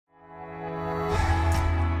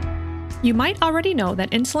You might already know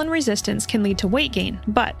that insulin resistance can lead to weight gain,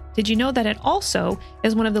 but did you know that it also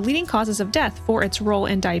is one of the leading causes of death for its role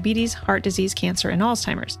in diabetes, heart disease, cancer, and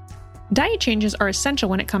Alzheimer's? Diet changes are essential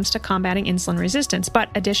when it comes to combating insulin resistance, but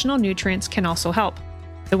additional nutrients can also help.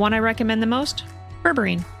 The one I recommend the most?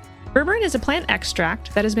 Berberine. Berberine is a plant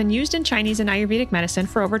extract that has been used in Chinese and Ayurvedic medicine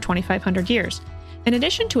for over 2,500 years. In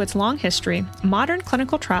addition to its long history, modern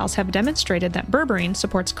clinical trials have demonstrated that berberine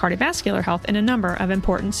supports cardiovascular health in a number of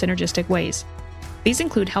important synergistic ways. These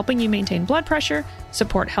include helping you maintain blood pressure,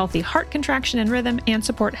 support healthy heart contraction and rhythm, and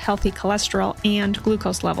support healthy cholesterol and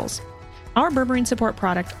glucose levels. Our berberine support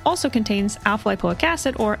product also contains alpha-lipoic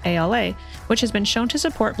acid, or ALA, which has been shown to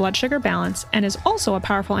support blood sugar balance and is also a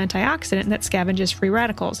powerful antioxidant that scavenges free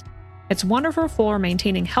radicals. It's wonderful for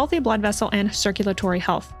maintaining healthy blood vessel and circulatory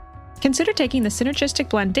health. Consider taking the synergistic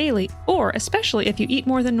blend daily, or especially if you eat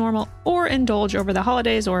more than normal or indulge over the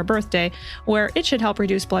holidays or a birthday, where it should help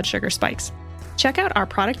reduce blood sugar spikes. Check out our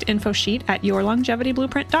product info sheet at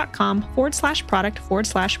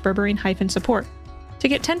yourlongevityblueprint.com/product/berberine-support. To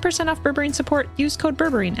get 10% off berberine support, use code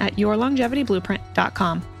berberine at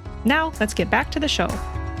yourlongevityblueprint.com. Now, let's get back to the show.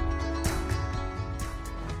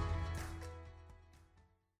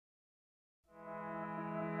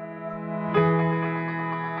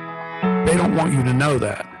 They don't want you to know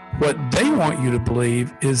that. What they want you to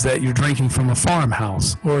believe is that you're drinking from a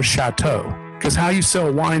farmhouse or a chateau. Because how you sell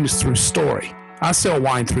wine is through story. I sell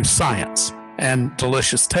wine through science and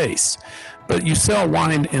delicious taste. But you sell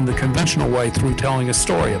wine in the conventional way through telling a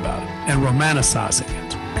story about it and romanticizing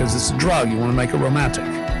it. Because it's a drug, you want to make it romantic.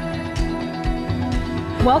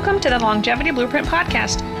 Welcome to the Longevity Blueprint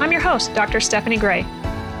Podcast. I'm your host, Dr. Stephanie Gray.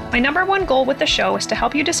 My number one goal with the show is to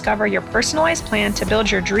help you discover your personalized plan to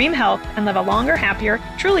build your dream health and live a longer, happier,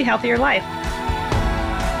 truly healthier life.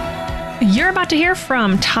 You're about to hear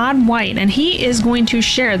from Todd White, and he is going to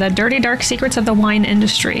share the dirty, dark secrets of the wine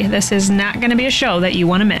industry. This is not going to be a show that you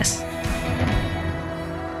want to miss.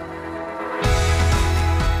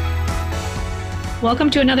 Welcome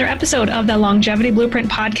to another episode of the Longevity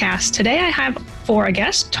Blueprint Podcast. Today I have for a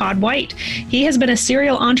guest, Todd White. He has been a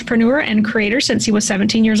serial entrepreneur and creator since he was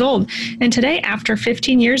 17 years old. And today, after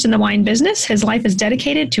 15 years in the wine business, his life is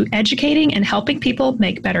dedicated to educating and helping people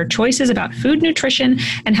make better choices about food nutrition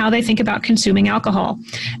and how they think about consuming alcohol.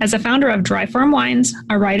 As a founder of Dry Farm Wines,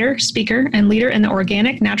 a writer, speaker, and leader in the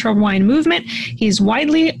organic natural wine movement, he's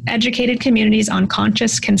widely educated communities on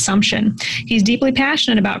conscious consumption. He's deeply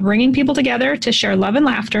passionate about bringing people together to share love and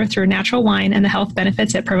laughter through natural wine and the health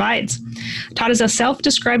benefits it provides. Todd is a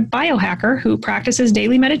self-described biohacker who practices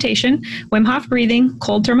daily meditation, Wim Hof breathing,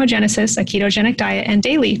 cold thermogenesis, a ketogenic diet, and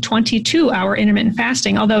daily 22-hour intermittent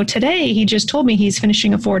fasting. Although today he just told me he's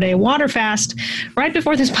finishing a 4-day water fast right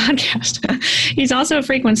before this podcast. He's also a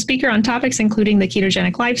frequent speaker on topics including the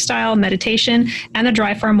ketogenic lifestyle, meditation, and the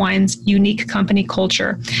Dry Farm Wine's unique company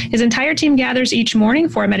culture. His entire team gathers each morning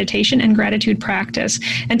for a meditation and gratitude practice.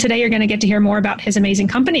 And today you're going to get to hear more about his amazing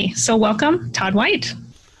company. So welcome, Todd White.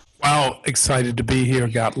 Wow, excited to be here.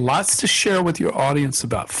 Got lots to share with your audience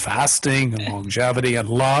about fasting and longevity and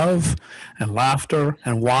love and laughter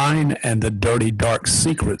and wine and the dirty, dark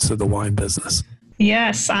secrets of the wine business.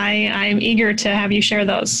 Yes, I'm eager to have you share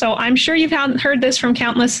those. So I'm sure you've heard this from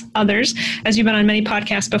countless others, as you've been on many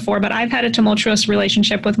podcasts before, but I've had a tumultuous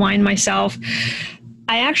relationship with wine myself.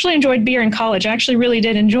 I actually enjoyed beer in college. I actually really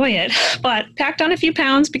did enjoy it, but packed on a few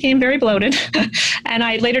pounds, became very bloated. And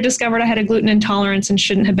I later discovered I had a gluten intolerance and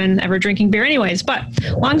shouldn't have been ever drinking beer anyways. But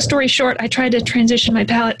long story short, I tried to transition my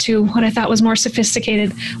palate to what I thought was more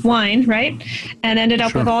sophisticated wine, right? And ended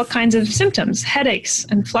up with all kinds of symptoms, headaches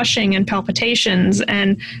and flushing and palpitations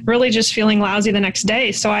and really just feeling lousy the next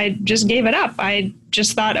day. So I just gave it up. I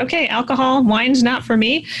just thought, okay, alcohol, wine's not for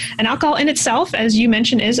me. And alcohol in itself, as you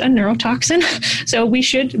mentioned, is a neurotoxin. So we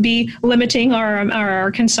should be limiting our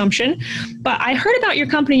consumption. But I heard about your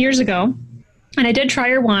company years ago, and I did try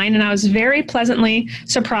your wine, and I was very pleasantly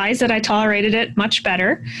surprised that I tolerated it much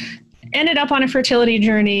better. Ended up on a fertility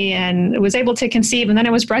journey and was able to conceive, and then I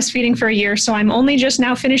was breastfeeding for a year. So I'm only just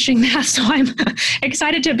now finishing that. So I'm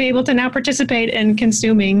excited to be able to now participate in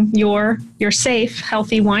consuming your safe,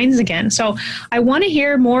 healthy wines again. So I want to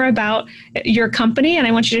hear more about your company, and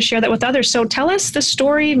I want you to share that with others. So tell us the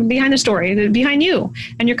story behind you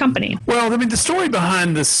and your company. Well, I mean, the story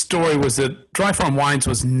behind this story was that Dry Farm Wines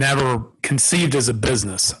was never conceived as a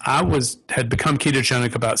business. I had become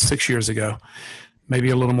ketogenic about 6 years ago.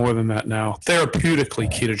 Maybe a little more than that now, therapeutically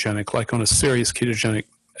ketogenic, like on a serious ketogenic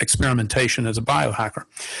experimentation as a biohacker.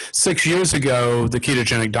 6 years ago, the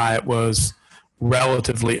ketogenic diet was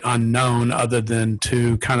relatively unknown other than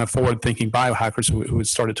to kind of forward-thinking biohackers who had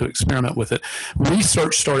started to experiment with it.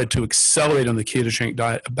 Research started to accelerate on the ketogenic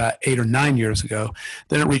diet about 8 or 9 years ago.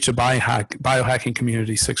 Then it reached a biohacking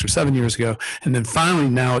community 6 or 7 years ago. And then finally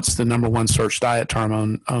now it's the number one search diet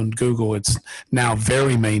term on Google. It's now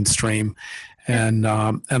very mainstream, and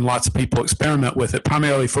lots of people experiment with it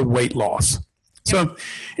primarily for weight loss. So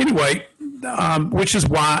anyway, which is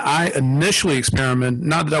why I initially experimented,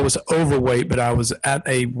 not that I was overweight, but I was at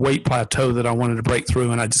a weight plateau that I wanted to break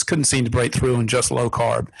through, and I just couldn't seem to break through on just low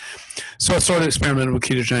carb. So I started experimenting with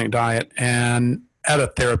ketogenic diet, and at a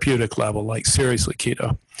therapeutic level, like seriously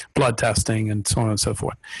keto, blood testing and so on and so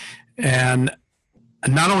forth. And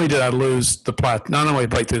not only did I not only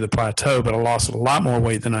break through the plateau, but I lost a lot more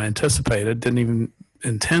weight than I anticipated, didn't even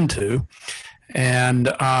intend to. And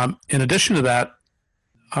in addition to that,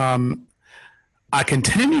 I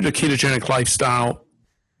continued a ketogenic lifestyle.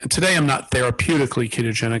 And today I'm not therapeutically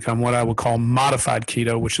ketogenic. I'm what I would call modified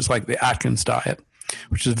keto, which is like the Atkins diet,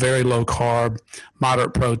 which is very low carb,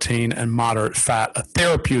 moderate protein, and moderate fat. A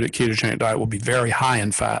therapeutic ketogenic diet will be very high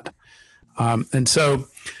in fat. And so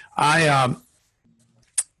about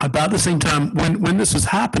the same time when this was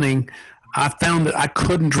happening, I found that I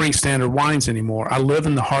couldn't drink standard wines anymore. I live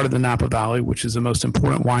in the heart of the Napa Valley, which is the most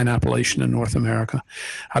important wine appellation in North America.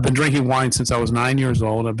 I've been drinking wine since I was 9 years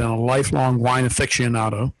old. I've been a lifelong wine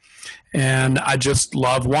aficionado, and I just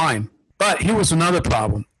love wine. But here was another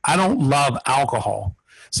problem. I don't love alcohol.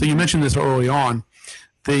 So you mentioned this early on.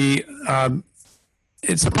 It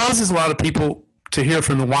surprises a lot of people to hear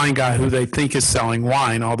from the wine guy who they think is selling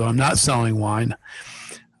wine, although I'm not selling wine.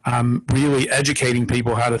 I'm really educating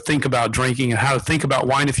people how to think about drinking and how to think about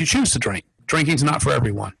wine if you choose to drink. Drinking's not for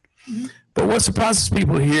everyone. Mm-hmm. But what surprises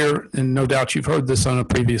people here, and no doubt you've heard this on a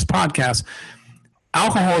previous podcast,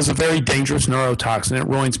 alcohol is a very dangerous neurotoxin. It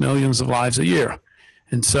ruins millions of lives a year.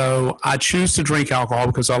 And so I choose to drink alcohol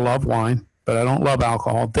because I love wine, but I don't love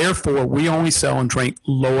alcohol. Therefore, we only sell and drink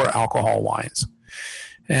lower alcohol wines.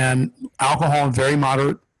 And alcohol in very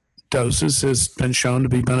moderate doses has been shown to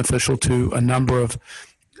be beneficial to a number of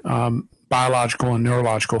biological and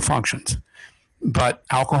neurological functions. But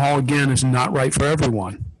alcohol, again, is not right for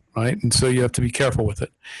everyone, right? And so you have to be careful with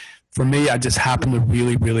it. For me, I just happen to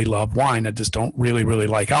really, really love wine. I just don't really, really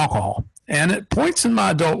like alcohol. And at points in my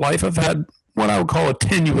adult life, I've had what I would call a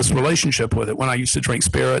tenuous relationship with it. When I used to drink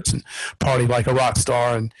spirits and party like a rock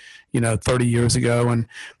star, and 30 years ago.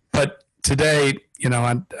 But today,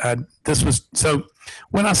 this was so.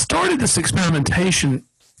 When I started this experimentation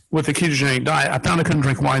with the ketogenic diet, I found I couldn't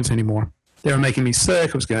drink wines anymore. They were making me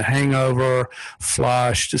sick. I was getting a hangover,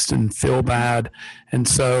 flush, just didn't feel bad. And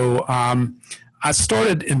so I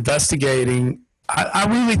started investigating. I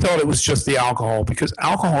really thought it was just the alcohol, because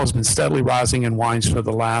alcohol has been steadily rising in wines for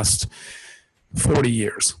the last 40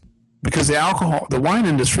 years. Because the wine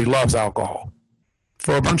industry loves alcohol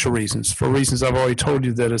for a bunch of reasons. For reasons I've already told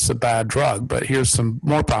you that it's a bad drug, but here's some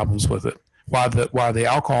more problems with it. Why the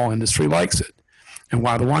alcohol industry likes it. And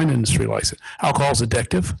why the wine industry likes it. Alcohol is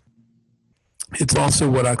addictive. It's also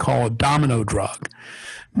what I call a domino drug,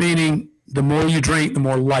 meaning the more you drink, the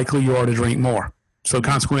more likely you are to drink more. So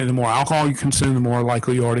consequently, the more alcohol you consume, the more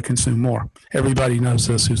likely you are to consume more. Everybody knows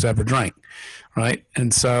this who's ever drank, right?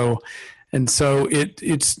 And so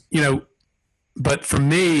it's but for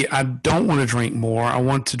me, I don't want to drink more. I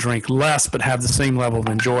want to drink less, but have the same level of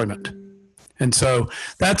enjoyment. And so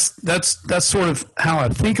that's sort of how I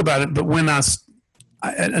think about it. But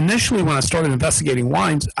initially, when I started investigating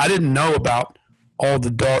wines, I didn't know about all the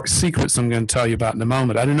dark secrets I'm going to tell you about in a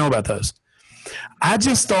moment. I didn't know about those. I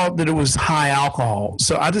just thought that it was high alcohol.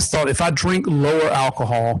 So I just thought if I drink lower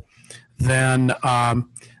alcohol, then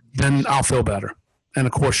I'll feel better. And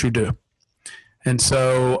of course you do. And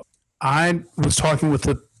so I was talking with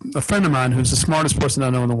a friend of mine who's the smartest person I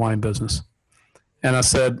know in the wine business. And I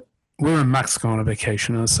said, we were in Mexico on a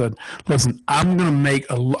vacation, and I said, listen, I want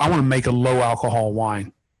to make a low alcohol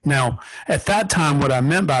wine. Now, at that time, what I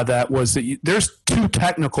meant by that was that there's two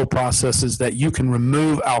technical processes that you can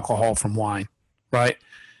remove alcohol from wine, right?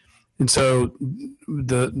 And so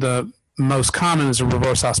the most common is a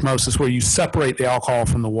reverse osmosis, where you separate the alcohol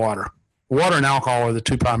from the water. Water and alcohol are the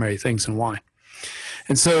two primary things in wine.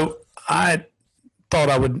 And so I thought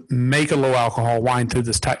I would make a low alcohol wine through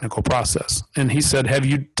this technical process. And he said, have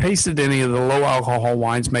you tasted any of the low alcohol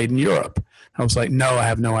wines made in Europe? I was like, no, I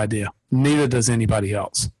have no idea. Neither does anybody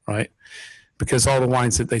else, right? Because all the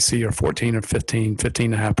wines that they see are 14 or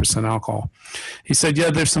 15.5% alcohol. He said, yeah,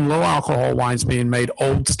 there's some low alcohol wines being made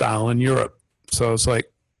old style in Europe. So I was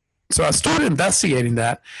like, so I started investigating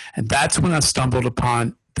that. And that's when I stumbled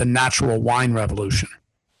upon the natural wine revolution.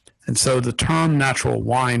 And so the term natural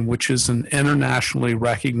wine, which is an internationally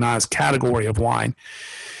recognized category of wine,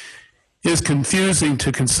 is confusing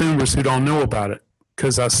to consumers who don't know about it.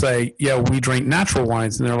 Because I say, yeah, we drink natural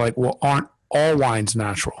wines. And they're like, well, aren't all wines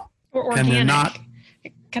natural? Or organic. And they're not.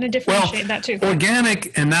 Kind of differentiate that too.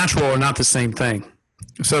 Organic and natural are not the same thing.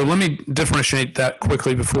 So let me differentiate that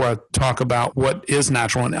quickly before I talk about what is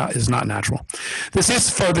natural and is not natural. This is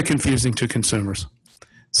further confusing to consumers.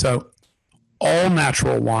 So all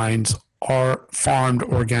natural wines are farmed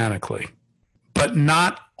organically, but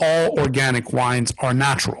not all organic wines are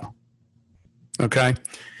natural. Okay?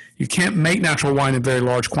 You can't make natural wine in very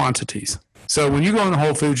large quantities. So when you go into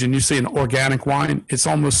Whole Foods and you see an organic wine, it's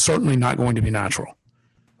almost certainly not going to be natural,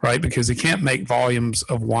 right? Because you can't make volumes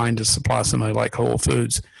of wine to supply somebody like Whole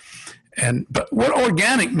Foods. But what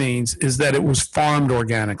organic means is that it was farmed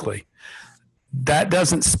organically. That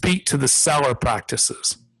doesn't speak to the cellar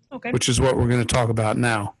practices, which is what we're going to talk about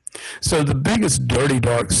now. So the biggest dirty,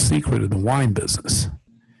 dark secret of the wine business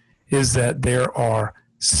is that there are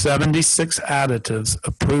 76 additives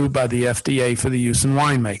approved by the FDA for the use in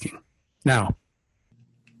winemaking. Now,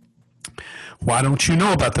 why don't you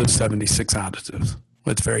know about those 76 additives?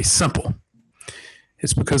 Well, it's very simple.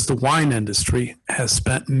 It's because the wine industry has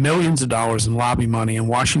spent millions of dollars in lobby money in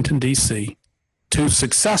Washington, D.C. to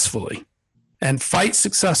successfully and fight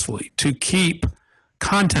successfully to keep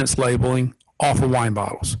contents labeling off of wine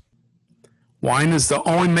bottles. Wine is the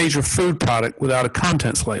only major food product without a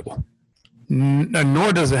contents label.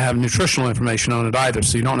 Nor does it have nutritional information on it either,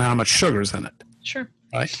 so you don't know how much sugar is in it. Sure.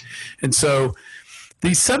 Right? And so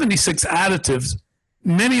these 76 additives,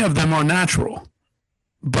 many of them are natural,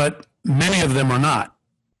 but many of them are not.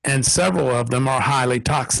 And several of them are highly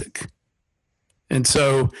toxic. And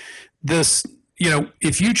so this,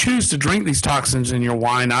 if you choose to drink these toxins in your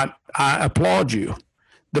wine, I applaud you.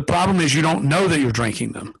 The problem is you don't know that you're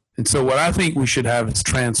drinking them. And so what I think we should have is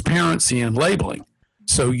transparency in labeling.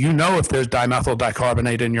 So you know if there's dimethyl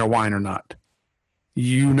dicarbonate in your wine or not.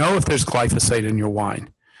 You know if there's glyphosate in your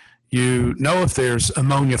wine. You know if there's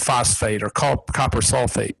ammonia phosphate or copper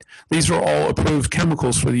sulfate. These are all approved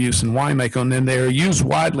chemicals for the use in winemaking, and then they are used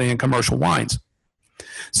widely in commercial wines.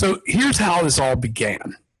 So here's how this all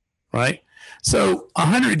began, right? So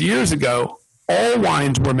 100 years ago, all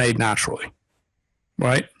wines were made naturally,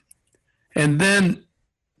 right? And then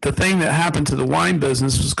the thing that happened to the wine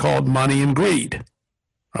business was called money and greed,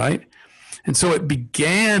 right? And so it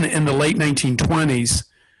began in the late 1920s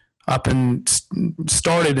up and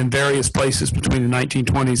started in various places between the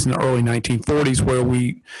 1920s and the early 1940s where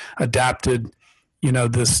we adapted,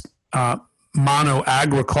 this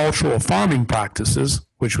mono-agricultural farming practices,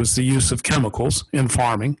 which was the use of chemicals in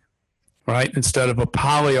farming, right? Instead of a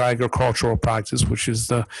polyagricultural practice, which is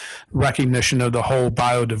the recognition of the whole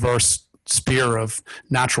biodiverse sphere of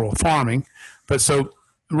natural farming. But so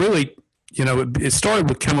really, it started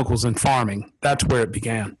with chemicals in farming. That's where it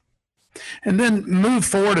began. And then move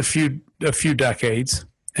forward a few decades,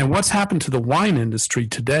 and what's happened to the wine industry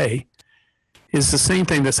today is the same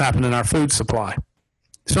thing that's happened in our food supply.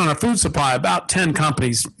 So in our food supply, about 10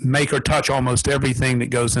 companies make or touch almost everything that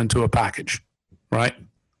goes into a package, right?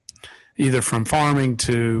 Either from farming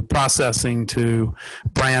to processing to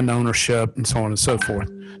brand ownership and so on and so forth.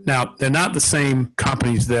 Now, they're not the same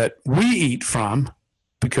companies that we eat from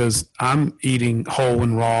because I'm eating whole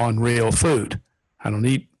and raw and real food. I don't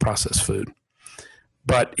eat processed food.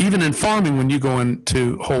 But even in farming, when you go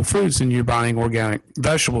into Whole Foods and you're buying organic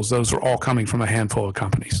vegetables, those are all coming from a handful of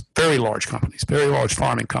companies, very large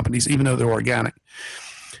farming companies, even though they're organic.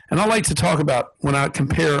 And I like to talk about, while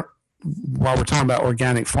we're talking about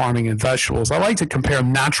organic farming and vegetables, I like to compare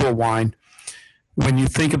natural wine when you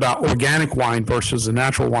think about organic wine versus a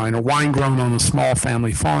natural wine, or wine grown on a small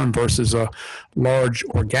family farm versus a large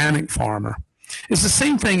organic farmer. It's the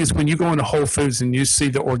same thing as when you go into Whole Foods and you see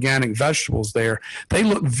the organic vegetables there. They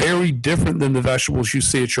look very different than the vegetables you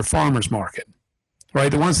see at your farmer's market, right?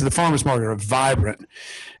 The ones at the farmer's market are vibrant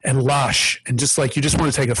and lush and just like you just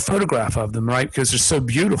want to take a photograph of them, right? Because they're so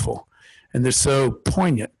beautiful and they're so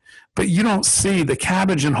poignant. But you don't see the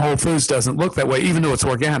cabbage in Whole Foods doesn't look that way, even though it's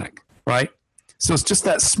organic, right? So it's just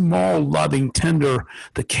that small, loving, tender,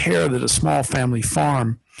 the care that a small family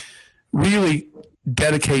farm really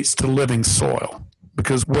dedicates to living soil,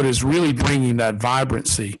 because what is really bringing that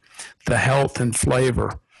vibrancy, the health and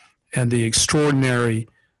flavor, and the extraordinary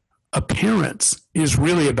appearance is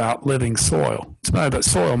really about living soil. It's about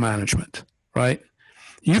soil management, right?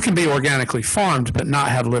 You can be organically farmed but not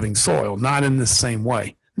have living soil, not in this same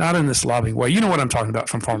way, not in this loving way. You know what I'm talking about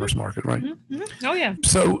from farmers market, right? Mm-hmm. Oh, yeah.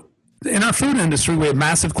 So in our food industry, we have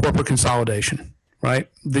massive corporate consolidation, right?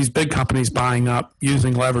 These big companies buying up,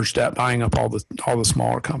 using leverage debt, buying up all the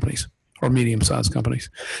smaller companies or medium-sized companies.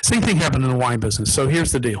 Same thing happened in the wine business. So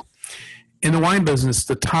here's the deal. In the wine business,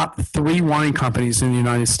 the top 3 wine companies in the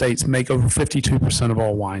United States make over 52% of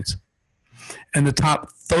all wines. And the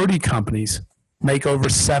top 30 companies make over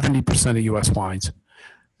 70% of U.S. wines.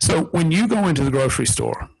 So when you go into the grocery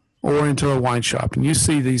store or into a wine shop and you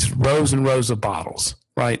see these rows and rows of bottles,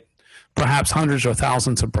 right? Perhaps hundreds or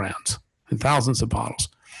thousands of brands and thousands of bottles.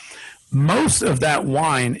 Most of that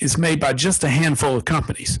wine is made by just a handful of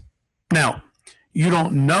companies. Now, you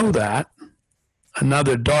don't know that.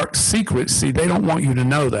 Another dark secret, see, they don't want you to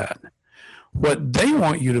know that. What they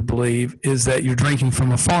want you to believe is that you're drinking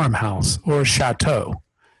from a farmhouse or a chateau,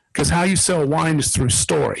 because how you sell wine is through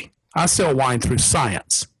story. I sell wine through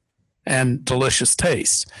science and delicious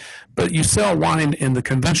taste, but you sell wine in the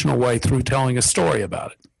conventional way through telling a story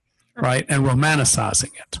about it, right, and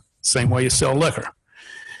romanticizing it. Same way you sell liquor.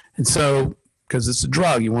 And so, because it's a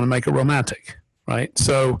drug, you want to make it romantic, right?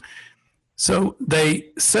 So they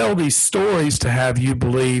sell these stories to have you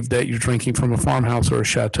believe that you're drinking from a farmhouse or a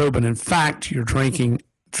chateau, but in fact, you're drinking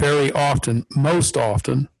very often, most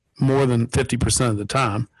often, more than 50% of the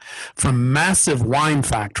time, from massive wine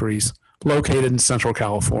factories located in Central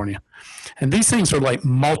California. And these things are like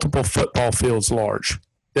multiple football fields large.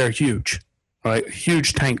 They're huge, right?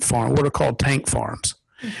 Huge tank farm, what are called tank farms.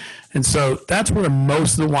 And so that's where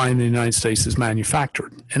most of the wine in the United States is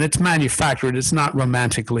manufactured. And it's manufactured, it's not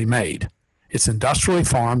romantically made. It's industrially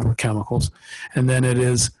farmed with chemicals, and then it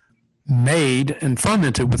is made and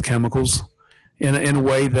fermented with chemicals in a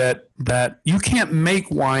way that you can't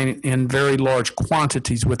make wine in very large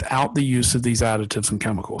quantities without the use of these additives and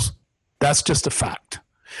chemicals. That's just a fact.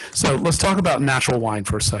 So let's talk about natural wine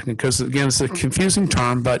for a second, because, again, it's a confusing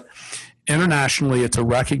term, but internationally it's a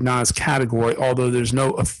recognized category, although there's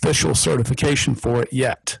no official certification for it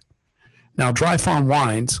yet. Now, dry farm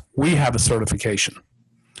wines, we have a certification,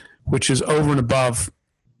 which is over and above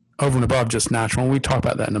just natural. And we talk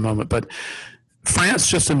about that in a moment. But France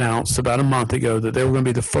just announced about a month ago that they were going to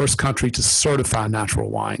be the first country to certify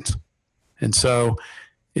natural wines. And so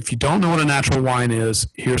if you don't know what a natural wine is,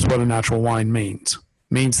 here's what a natural wine means.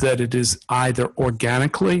 It means that it is either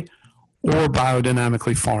organically or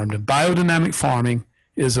biodynamically farmed. And biodynamic farming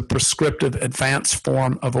is a prescriptive advanced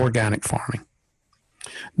form of organic farming.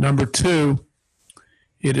 Number 2,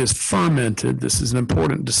 it is fermented. This is an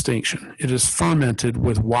important distinction. It is fermented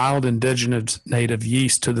with wild indigenous native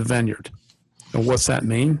yeast to the vineyard. And what's that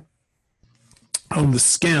mean? On the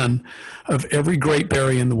skin of every grape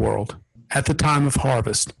berry in the world at the time of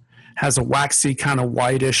harvest has a waxy kind of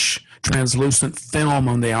whitish translucent film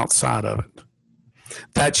on the outside of it.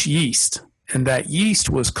 That's yeast. And that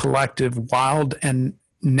yeast was collected wild and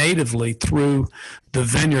natively through the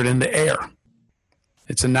vineyard in the air.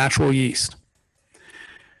 It's a natural yeast.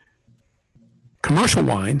 Commercial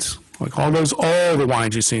wines, like all the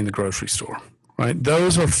wines you see in the grocery store, right?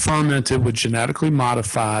 Those are fermented with genetically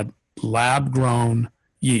modified, lab-grown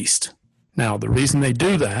yeast. Now, the reason they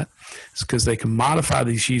do that is because they can modify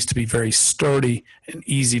these yeasts to be very sturdy and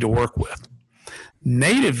easy to work with.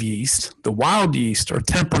 Native yeast, the wild yeast, are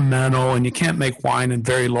temperamental, and you can't make wine in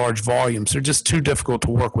very large volumes. They're just too difficult to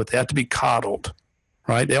work with. They have to be coddled,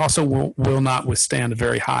 right? They also will not withstand a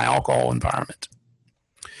very high alcohol environment.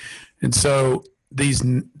 And so these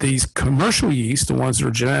commercial yeast, the ones that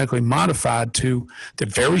are genetically modified they're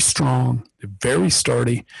very strong, they're very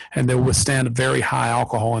sturdy, and they'll withstand a very high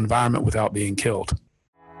alcohol environment without being killed.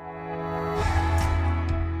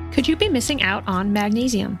 Could you be missing out on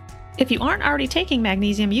magnesium? If you aren't already taking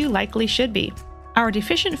magnesium, you likely should be. Our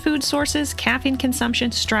deficient food sources, caffeine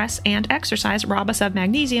consumption, stress, and exercise rob us of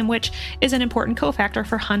magnesium, which is an important cofactor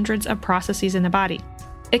for hundreds of processes in the body.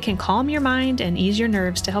 It can calm your mind and ease your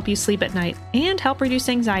nerves to help you sleep at night and help reduce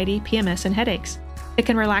anxiety, PMS, and headaches. It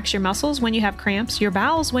can relax your muscles when you have cramps, your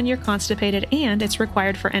bowels when you're constipated, and it's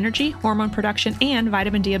required for energy, hormone production, and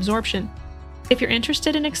vitamin D absorption. If you're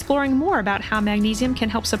interested in exploring more about how magnesium can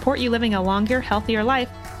help support you living a longer, healthier life,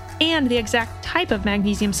 and the exact type of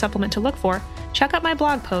magnesium supplement to look for, check out my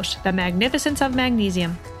blog post, The Magnificence of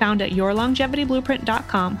Magnesium, found at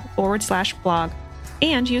yourlongevityblueprint.com/blog.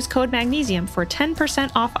 And use code magnesium for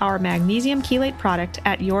 10% off our magnesium chelate product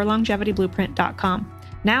at yourlongevityblueprint.com.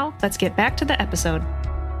 Now, let's get back to the episode.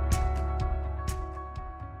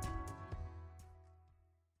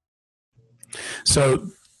 So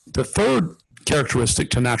the third characteristic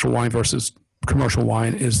to natural wine versus commercial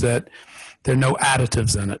wine is that there are no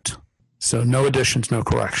additives in it. So no additions, no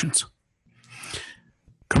corrections.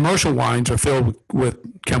 Commercial wines are filled with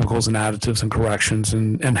chemicals and additives and corrections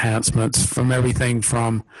and enhancements, from everything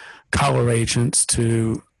from color agents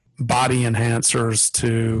to body enhancers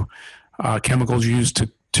to chemicals used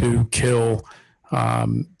to kill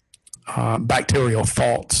bacterial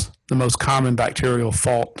faults. The most common bacterial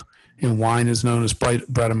fault in wine is known as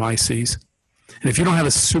Brettanomyces. And if you don't have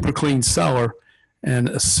a super clean cellar and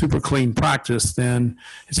a super clean practice, then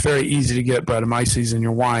it's very easy to get Brettanomyces in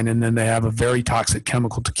your wine, and then they have a very toxic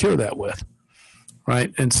chemical to cure that with,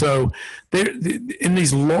 right? And so in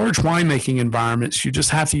these large winemaking environments, you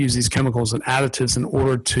just have to use these chemicals and additives in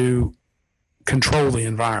order to control the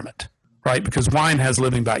environment, right? Because wine has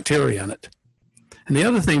living bacteria in it. And the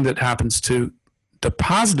other thing that happens to the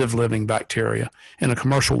positive living bacteria in a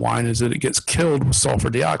commercial wine is that it gets killed with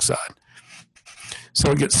sulfur dioxide.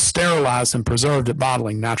 So it gets sterilized and preserved at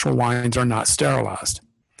bottling. Natural wines are not sterilized.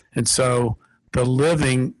 And so the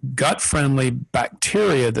living gut-friendly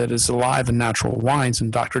bacteria that is alive in natural wines,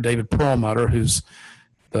 and Dr. David Perlmutter, who's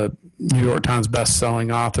the New York Times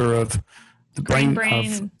best-selling author of The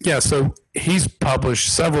Brain. So he's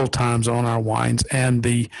published several times on our wines and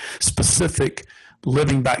the specific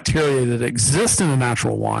living bacteria that exist in a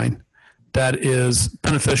natural wine that is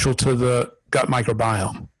beneficial to the gut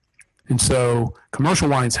microbiome. And so commercial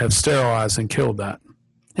wines have sterilized and killed that,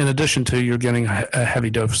 in addition to you're getting a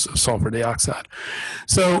heavy dose of sulfur dioxide.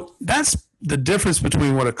 So that's the difference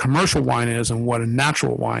between what a commercial wine is and what a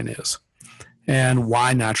natural wine is, and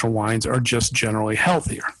why natural wines are just generally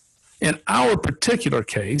healthier. In our particular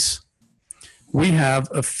case, we have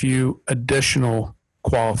a few additional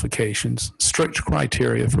qualifications, strict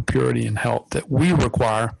criteria for purity and health that we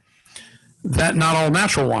require that not all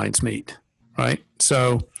natural wines meet, right?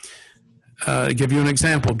 So to give you an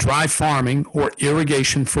example, dry farming or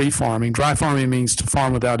irrigation-free farming. Dry farming means to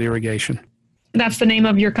farm without irrigation. That's the name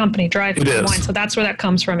of your company, Dry It Wine. is. So that's where that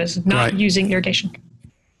comes from, is not using irrigation.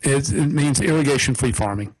 It means irrigation-free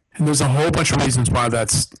farming. And there's a whole bunch of reasons why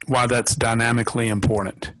that's dynamically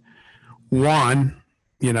important. One,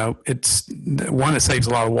 it saves a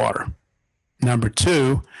lot of water. Number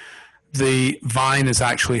two, the vine is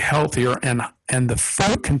actually healthier, and the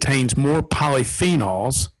fruit contains more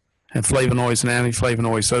polyphenols and flavonoids and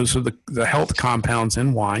antiflavonoids. Those are the health compounds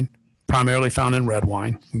in wine, primarily found in red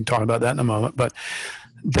wine. We can talk about that in a moment, but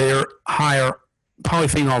they're higher.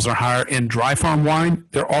 Polyphenols are higher in dry farm wine.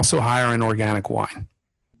 They're also higher in organic wine.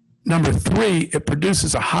 Number three, it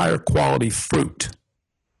produces a higher quality fruit.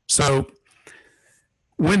 So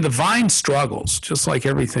when the vine struggles, just like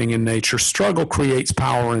everything in nature, struggle creates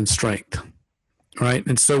power and strength, right?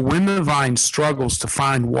 And so when the vine struggles to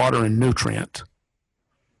find water and nutrient,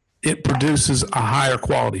 it produces a higher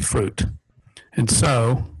quality fruit. And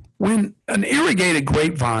so when an irrigated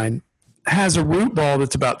grapevine has a root ball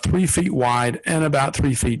that's about 3 feet wide and about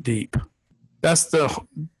 3 feet deep, that's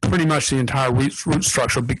pretty much the entire root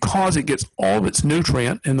structure, because it gets all of its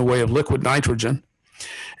nutrient in the way of liquid nitrogen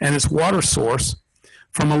and its water source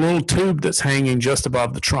from a little tube that's hanging just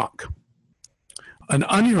above the trunk. An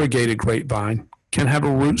unirrigated grapevine can have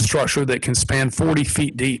a root structure that can span 40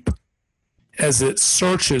 feet deep as it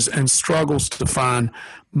searches and struggles to find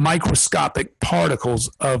microscopic particles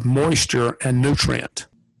of moisture and nutrient.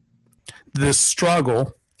 This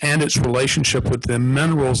struggle and its relationship with the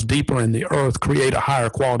minerals deeper in the earth create a higher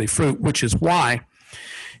quality fruit, which is why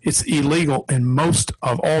it's illegal in most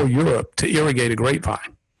of all Europe to irrigate a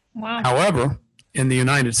grapevine. Wow. However, in the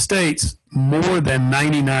United States, more than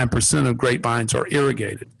 99% of grapevines are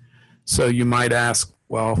irrigated. So you might ask,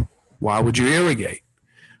 well, why would you irrigate?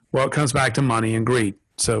 Well, it comes back to money and greed.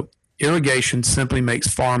 So irrigation simply makes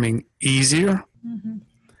farming easier,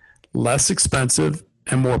 less expensive,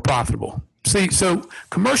 and more profitable. See, so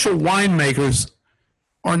commercial winemakers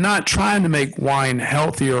are not trying to make wine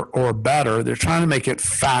healthier or better. They're trying to make it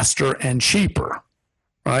faster and cheaper,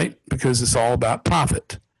 right? Because it's all about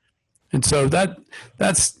profit. And so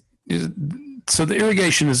so the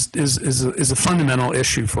irrigation is a fundamental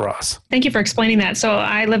issue for us. Thank you for explaining that. So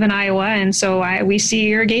I live in Iowa, and so we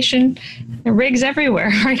see irrigation rigs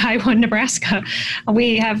everywhere, right? Iowa and Nebraska.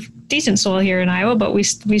 We have decent soil here in Iowa, but we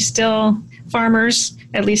still, farmers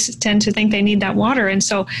at least tend to think they need that water. And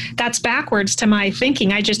so that's backwards to my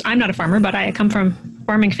thinking. I'm not a farmer, but I come from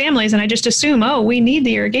farming families, and I just assume, we need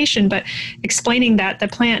the irrigation. But explaining that the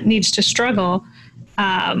plant needs to struggle,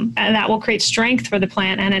 and that will create strength for the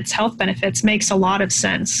plant and its health benefits, makes a lot of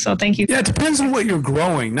sense. So thank you. Yeah, it depends on what you're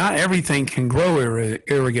growing. Not everything can grow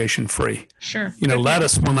irrigation free. Sure.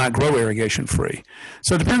 Lettuce will not grow irrigation free.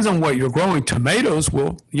 So it depends on what you're growing. Tomatoes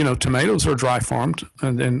tomatoes are dry farmed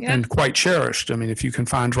and quite cherished. I mean, if you can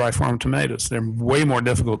find dry farmed tomatoes, they're way more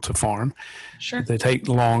difficult to farm. Sure. They take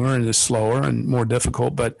longer and it's slower and more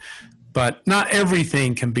difficult, but But not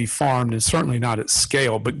everything can be farmed, and certainly not at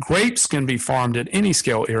scale. But grapes can be farmed at any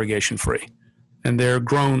scale irrigation-free. And they're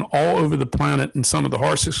grown all over the planet in some of the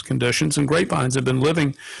harshest conditions, and grapevines have been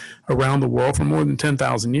living around the world for more than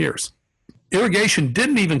 10,000 years. Irrigation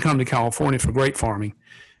didn't even come to California for grape farming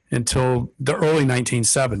until the early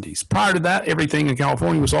 1970s. Prior to that, everything in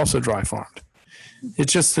California was also dry farmed.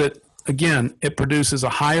 It's just that, again, it produces a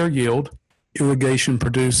higher yield. Irrigation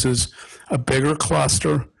produces a bigger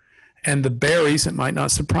cluster. And the berries, it might not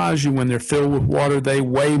surprise you, when they're filled with water, they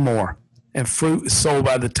weigh more. And fruit is sold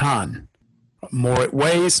by the ton. More it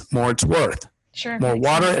weighs, more it's worth. Sure. More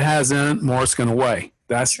water it has in it, more it's going to weigh.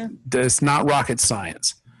 That's not rocket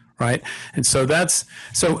science, right? And so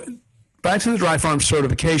back to the dry farm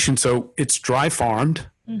certification. So it's dry farmed.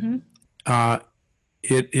 Mm-hmm.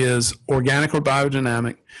 It is organic or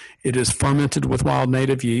biodynamic. It is fermented with wild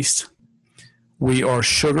native yeast. We are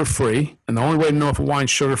sugar-free, and the only way to know if a wine's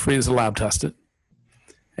sugar-free is to lab test it.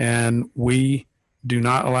 And we do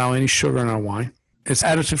not allow any sugar in our wine. It's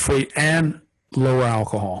additive-free and lower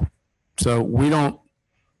alcohol. So we don't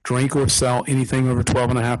drink or sell anything over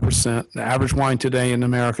 12.5%. The average wine today in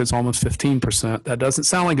America is almost 15%. That doesn't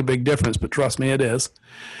sound like a big difference, but trust me, it is.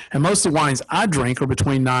 And most of the wines I drink are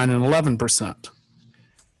between 9 and 11%.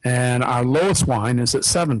 And our lowest wine is at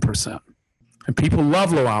 7%. And people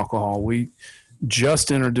love low alcohol. We just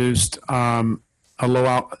introduced our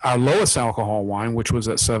lowest alcohol wine, which was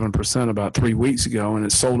at 7% about 3 weeks ago, and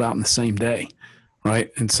it sold out in the same day,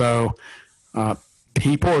 right? And so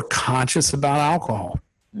people are conscious about alcohol.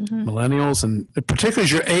 Mm-hmm. Millennials, and particularly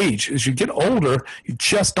as your age, as you get older, you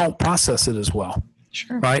just don't process it as well.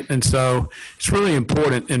 Sure. Right. And so it's really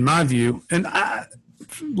important in my view. And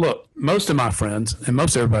look, most of my friends and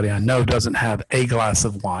most everybody I know doesn't have a glass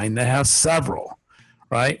of wine. They have several.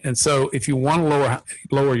 Right. And so if you want to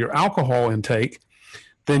lower your alcohol intake,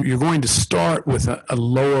 then you're going to start with a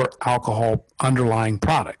lower alcohol underlying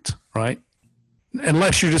product. Right.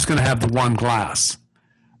 Unless you're just going to have the one glass.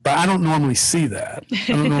 But I don't normally see that. I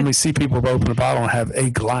don't normally see people open a bottle and have a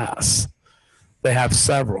glass. They have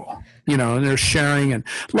several, and they're sharing. And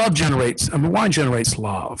wine generates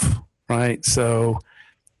love, right? So,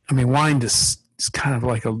 wine just is kind of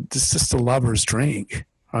like just a lover's drink,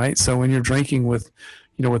 right? So when you're drinking with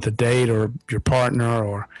a date or your partner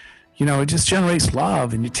or, it just generates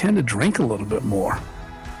love, and you tend to drink a little bit more,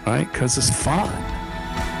 right? Because it's fun.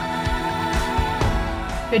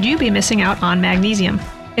 Could you be missing out on magnesium?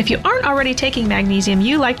 If you aren't already taking magnesium,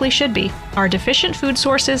 you likely should be. Our deficient food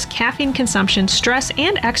sources, caffeine consumption, stress,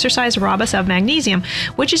 and exercise rob us of magnesium,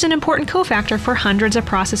 which is an important cofactor for hundreds of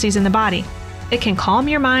processes in the body. It can calm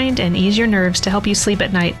your mind and ease your nerves to help you sleep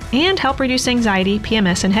at night and help reduce anxiety,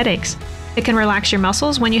 PMS, and headaches. It can relax your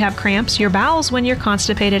muscles when you have cramps, your bowels when you're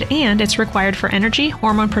constipated, and it's required for energy,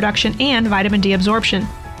 hormone production, and vitamin D absorption.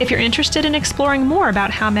 If you're interested in exploring more about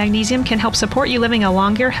how magnesium can help support you living a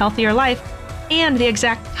longer, healthier life, and the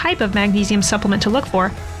exact type of magnesium supplement to look for,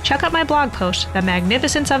 check out my blog post, The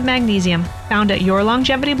Magnificence of Magnesium, found at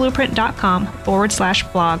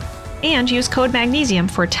yourlongevityblueprint.com/blog. And use code magnesium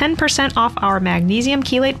for 10% off our magnesium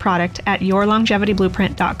chelate product at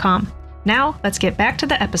yourlongevityblueprint.com. Now, let's get back to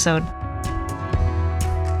the episode.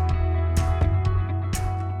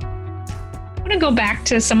 I want to go back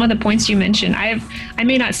to some of the points you mentioned. I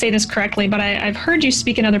may not say this correctly, but I've heard you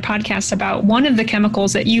speak in other podcasts about one of the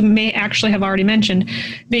chemicals that you may actually have already mentioned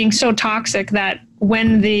being so toxic that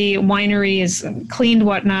when the winery is cleaned,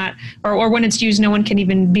 whatnot, or when it's used, no one can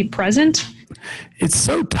even be present. It's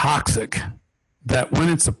so toxic that when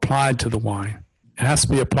it's applied to the wine, it has to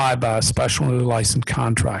be applied by a specially licensed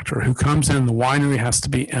contractor who comes in. The winery has to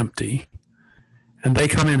be empty, and they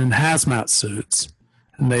come in hazmat suits,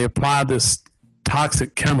 and they apply this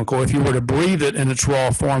toxic chemical. If you were to breathe it in its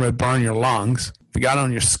raw form, it would burn your lungs. If you got it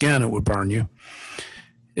on your skin, it would burn you.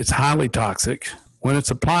 It's highly toxic. When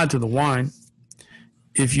it's applied to the wine,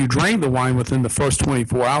 if you drain the wine within the first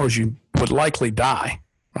 24 hours, you would likely die,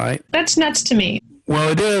 right? That's nuts to me. Well,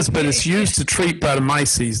 it is, but it's used to treat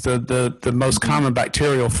Brettanomyces, the most common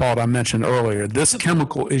bacterial fault I mentioned earlier. This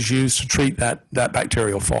chemical is used to treat that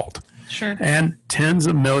bacterial fault. Sure. And tens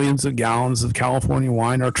of millions of gallons of California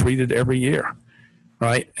wine are treated every year.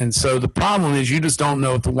 Right. And so the problem is you just don't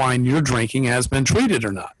know if the wine you're drinking has been treated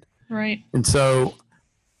or not. Right. And so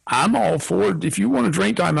I'm all for it. If you want to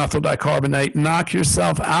drink dimethyl dicarbonate, knock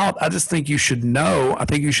yourself out. I just think you should know. I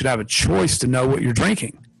think you should have a choice to know what you're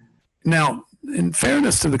drinking. Now, in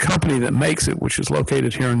fairness to the company that makes it, which is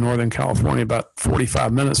located here in Northern California, about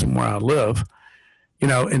 45 minutes from where I live,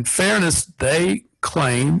 in fairness, they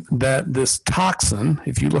claim that this toxin,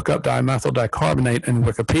 if you look up dimethyl dicarbonate in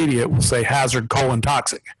Wikipedia, it will say hazard :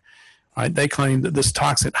 toxic. right? They claim that this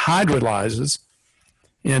toxin hydrolyzes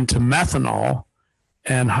into methanol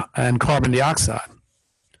and carbon dioxide.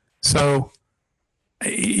 So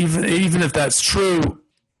even if that's true,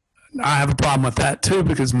 I have a problem with that too,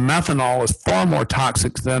 because methanol is far more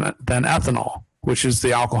toxic than ethanol, which is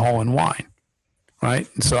the alcohol in wine, right?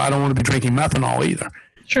 And so I don't want to be drinking methanol either.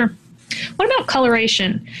 Sure. What about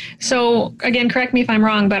coloration? So again, correct me if I'm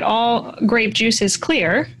wrong, but all grape juice is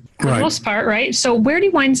clear for the most part, right? So where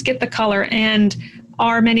do wines get the color, and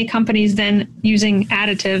are many companies then using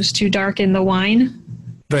additives to darken the wine?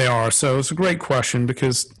 They are. So it's a great question,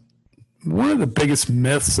 because one of the biggest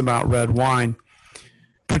myths about red wine,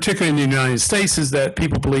 particularly in the United States, is that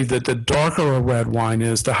people believe that the darker a red wine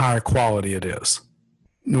is, the higher quality it is.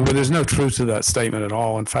 Well, there's no truth to that statement at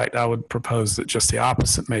all. In fact, I would propose that just the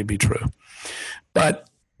opposite may be true. But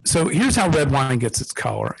so here's how red wine gets its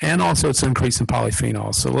color, and also its increase in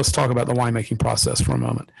polyphenols. So let's talk about the winemaking process for a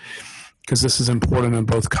moment, because this is important in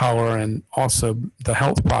both color and also the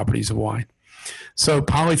health properties of wine. So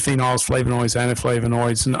polyphenols, flavonoids,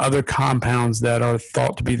 antiflavonoids, and other compounds that are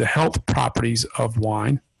thought to be the health properties of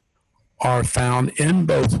wine are found in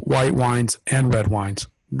both white wines and red wines.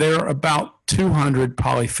 There are about 200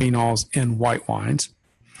 polyphenols in white wines,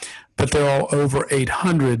 but there are over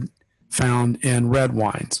 800 found in red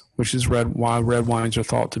wines, which is why red wines are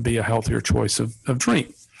thought to be a healthier choice of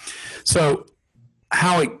drink. So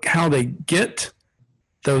how they get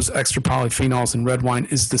those extra polyphenols in red wine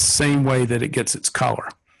is the same way that it gets its color.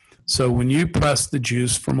 So when you press the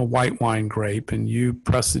juice from a white wine grape and you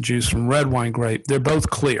press the juice from red wine grape, they're both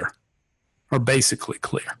clear, or basically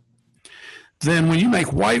clear. Then when you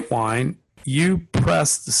make white wine, you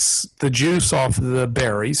press the juice off the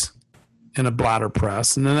berries in a bladder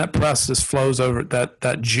press, and then that press just flows over,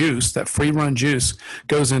 that juice, that free run juice,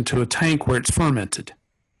 goes into a tank where it's fermented.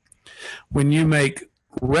 When you make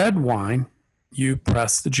red wine, you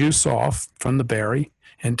press the juice off from the berry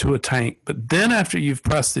into a tank, but then after you've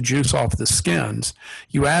pressed the juice off the skins,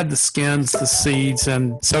 you add the skins, the seeds,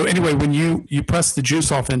 and so anyway, when you press the juice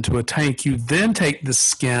off into a tank, you then take the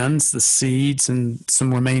skins, the seeds, and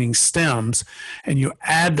some remaining stems, and you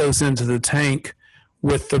add those into the tank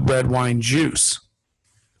with the red wine juice,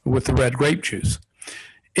 with the red grape juice.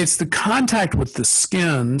 It's the contact with the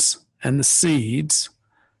skins and the seeds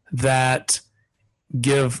that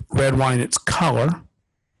give red wine its color,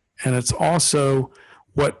 and it's also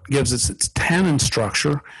what gives it its tannin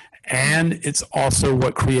structure, and it's also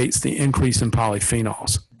what creates the increase in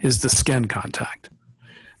polyphenols, is the skin contact.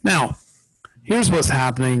 Now, here's what's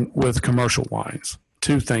happening with commercial wines.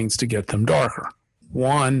 Two things to get them darker.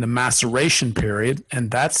 One, the maceration period,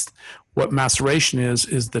 and that's what maceration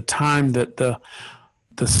is the time that the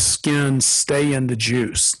skins stay in the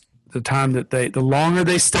juice. The time that the longer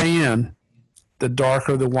they stay in, the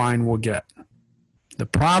darker the wine will get. The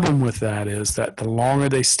problem with that is that the longer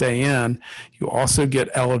they stay in, you also get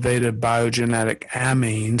elevated biogenetic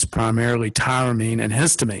amines, primarily tyramine and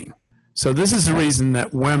histamine. So this is the reason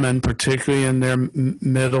that women, particularly in their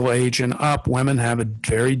middle age and up, women have a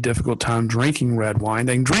very difficult time drinking red wine.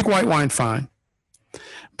 They can drink white wine fine,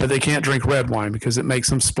 but they can't drink red wine because it makes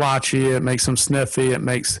them splotchy, it makes them sniffy, it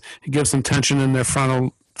gives them tension in their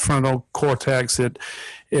frontal cortex. It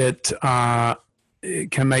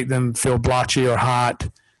can make them feel blotchy or hot.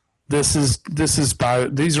 These are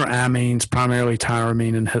amines, primarily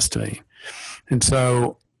tyramine and histamine. And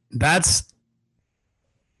so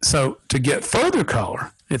to get further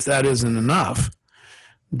color, if that isn't enough,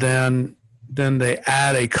 then they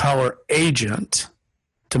add a color agent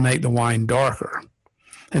to make the wine darker.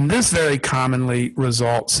 And this very commonly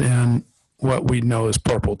results in what we know as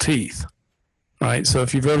purple teeth. Right. So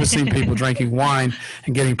if you've ever seen people drinking wine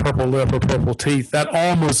and getting purple lip or purple teeth, that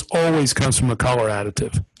almost always comes from a color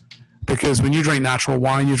additive. Because when you drink natural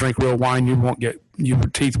wine, you drink real wine, your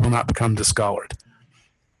teeth will not become discolored,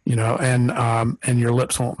 and your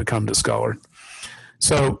lips won't become discolored.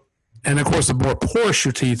 So, and of course, the more porous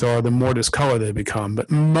your teeth are, the more discolored they become. But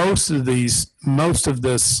most of this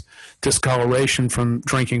discoloration from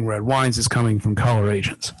drinking red wines is coming from color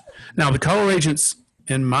agents. Now, the color agents,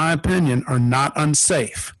 in my opinion, are not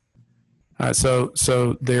unsafe.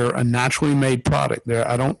 So they're a naturally made product.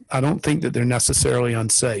 I don't think that they're necessarily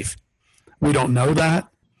unsafe. We don't know that,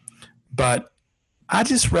 but I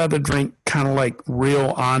just rather drink kind of like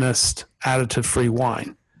real, honest, additive-free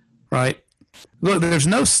wine, right? Look, there's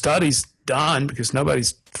no studies done because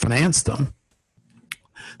nobody's financed them.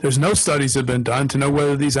 There's no studies that have been done to know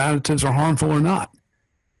whether these additives are harmful or not.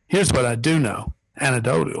 Here's what I do know,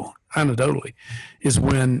 anecdotally, is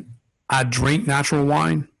when I drink natural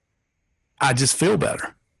wine, I just feel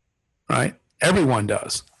better, right? Everyone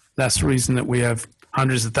does. That's the reason that we have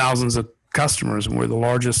hundreds of thousands of customers and we're the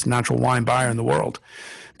largest natural wine buyer in the world,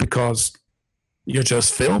 because you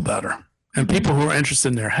just feel better. And people who are interested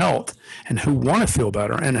in their health and who want to feel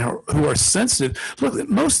better and who are sensitive. Look,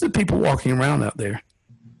 most of the people walking around out there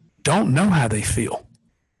don't know how they feel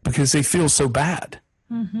because they feel so bad,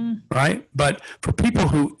 right? But for people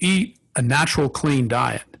who eat a natural, clean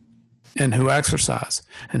diet and who exercise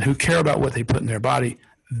and who care about what they put in their body,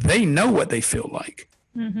 they know what they feel like.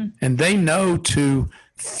 And they know to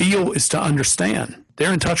feel is to understand.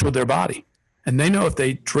 They're in touch with their body. And they know if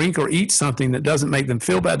they drink or eat something that doesn't make them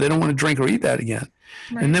feel bad, they don't want to drink or eat that again.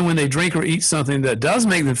 Right. And then when they drink or eat something that does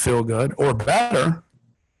make them feel good or better,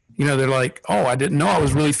 you know, they're like, oh, I didn't know I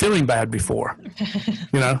was really feeling bad before,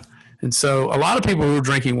 you know? And so a lot of people who are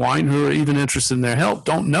drinking wine, who are even interested in their health,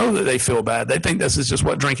 don't know that they feel bad. They think this is just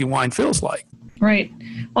what drinking wine feels like. Right.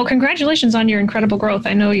 Well, congratulations on your incredible growth.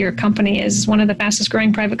 I know your company is one of the fastest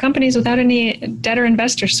growing private companies without any debt or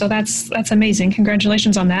investors. So that's amazing.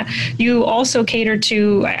 Congratulations on that. You also cater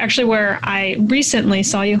to actually where I recently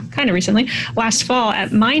saw you, kind of recently, last fall at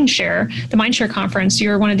Mindshare, the Mindshare conference.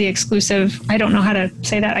 You're one of the exclusive, I don't know how to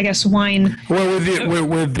say that, I guess, wine. Well,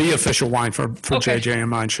 we're the official wine for okay. JJ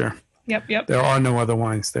and Mindshare. Yep. There are no other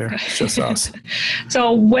wines there. It's just us.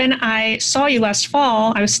 So when I saw you last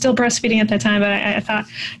fall, I was still breastfeeding at that time, but I thought,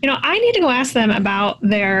 you know, I need to go ask them about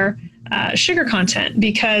their sugar content,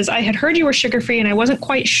 because I had heard you were sugar-free and I wasn't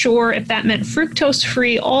quite sure if that meant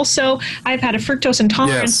fructose-free also. I've had a fructose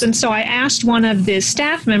intolerance, yes. And so I asked one of the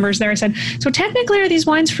staff members there, I said, so technically are these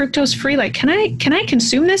wines fructose-free? Like, can I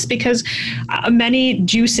consume this? Because many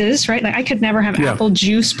juices, right? Like I could never have apple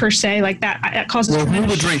juice per se, like that causes who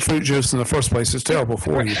would drink fruit juice in the first place? It's terrible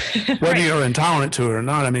for you. Whether right. you're intolerant to it or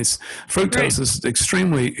not. I mean, fructose right. is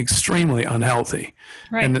extremely, extremely unhealthy.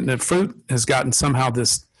 Right. And the fruit has gotten somehow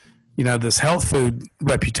this, you know, this health food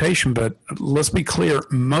reputation, but let's be clear,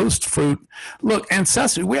 most fruit, look,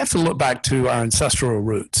 ancestry, we have to look back to our ancestral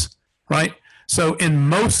roots, right? So in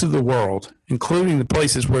most of the world, including the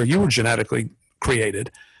places where you were genetically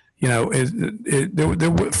created, you know,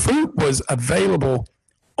 fruit was available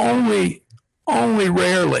only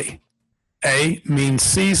rarely. Means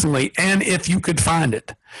seasonally, and if you could find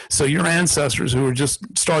it. So your ancestors who were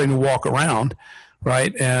just starting to walk around,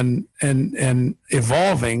 right, and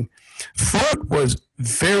evolving, fruit was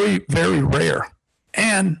very, very rare.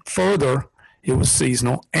 And further, it was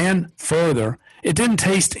seasonal. And further, it didn't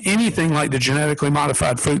taste anything like the genetically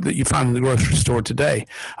modified fruit that you find in the grocery store today.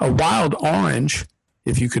 A wild orange,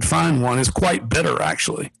 if you could find one, is quite bitter,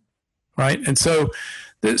 actually, right? And so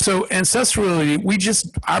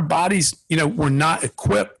ancestrally, our bodies, you know, were not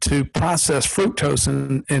equipped to process fructose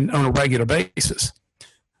on a regular basis.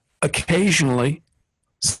 Occasionally,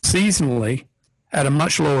 seasonally, at a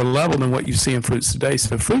much lower level than what you see in fruits today.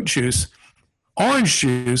 So fruit juice, orange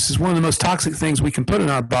juice is one of the most toxic things we can put in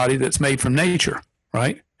our body that's made from nature,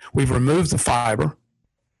 right? We've removed the fiber,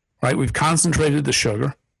 right? We've concentrated the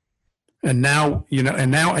sugar. And now, you know,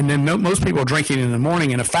 and then most people are drinking in the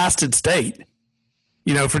morning in a fasted state,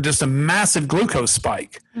 you know, for just a massive glucose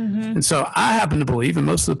spike. Mm-hmm. And so I happen to believe, and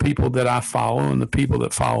most of the people that I follow and the people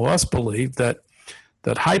that follow us believe that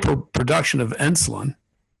hyperproduction of insulin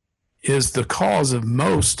is the cause of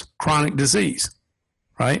most chronic disease,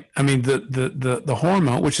 right? I mean, the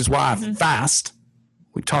hormone, which is why I fast,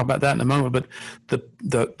 we talk about that in a moment, but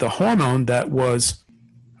the hormone that was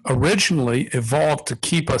originally evolved to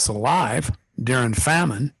keep us alive during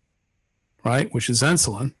famine, right, which is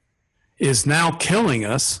insulin, is now killing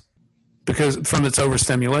us because from its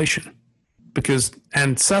overstimulation. Because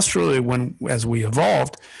ancestrally, as we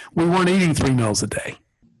evolved, we weren't eating 3 meals a day,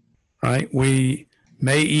 right? We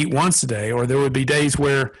may eat once a day, or there would be days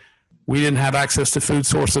where we didn't have access to food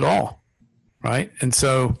source at all, right? And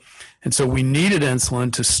so we needed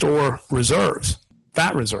insulin to store reserves,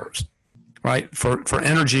 fat reserves, right, for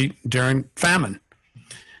energy during famine.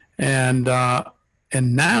 And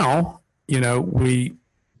now, you know,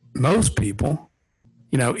 most people,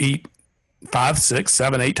 you know, eat 5, 6,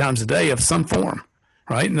 7, 8 times a day of some form,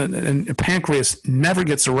 right? And the pancreas never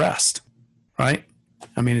gets a rest, right?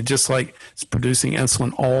 I mean, it's just like it's producing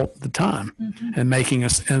insulin all the time and making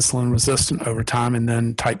us insulin resistant over time, and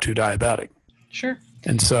then type 2 diabetic. Sure.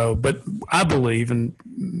 And so, but I believe, and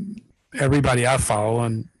everybody I follow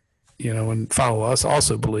and, you know, and follow us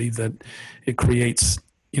also believe that it creates,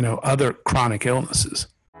 you know, other chronic illnesses.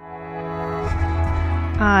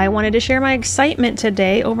 I wanted to share my excitement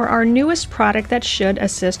today over our newest product that should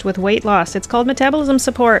assist with weight loss. It's called Metabolism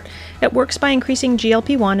Support. It works by increasing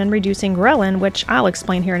GLP-1 and reducing ghrelin, which I'll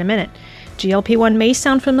explain here in a minute. GLP-1 may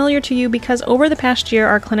sound familiar to you because over the past year,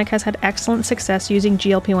 our clinic has had excellent success using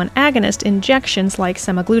GLP-1 agonist injections like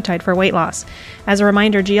semaglutide for weight loss. As a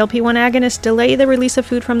reminder, GLP-1 agonists delay the release of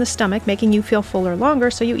food from the stomach, making you feel fuller longer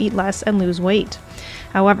so you eat less and lose weight.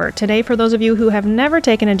 However, today, for those of you who have never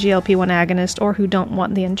taken a GLP-1 agonist or who don't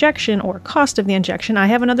want the injection or cost of the injection, I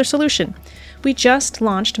have another solution. We just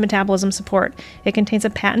launched Metabolism Support. It contains a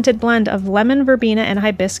patented blend of lemon, verbena, and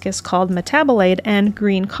hibiscus called Metabolade and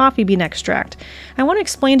green coffee bean extract. I want to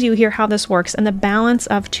explain to you here how this works and the balance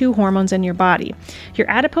of two hormones in your body.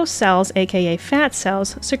 Your adipose cells, aka fat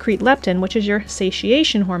cells, secrete leptin, which is your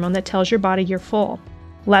satiation hormone that tells your body you're full.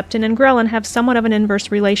 Leptin and ghrelin have somewhat of an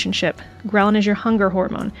inverse relationship. Ghrelin is your hunger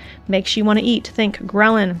hormone. Makes you want to eat. Think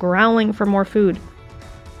ghrelin, growling for more food.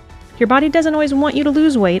 Your body doesn't always want you to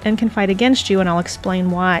lose weight and can fight against you, and I'll explain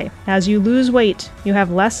why. As you lose weight, you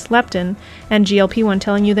have less leptin and GLP-1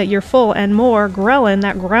 telling you that you're full, and more ghrelin,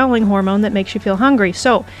 that growling hormone that makes you feel hungry.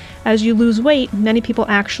 So, as you lose weight, many people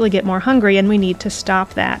actually get more hungry, and we need to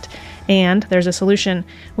stop that. And there's a solution.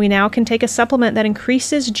 We now can take a supplement that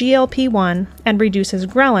increases GLP-1 and reduces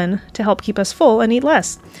ghrelin to help keep us full and eat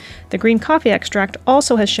less. The green coffee extract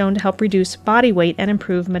also has shown to help reduce body weight and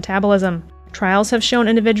improve metabolism. Trials have shown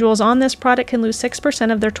individuals on this product can lose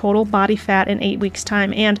 6% of their total body fat in 8 weeks'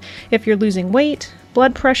 time. And if you're losing weight,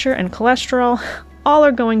 blood pressure, and cholesterol, all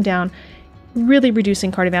are going down, really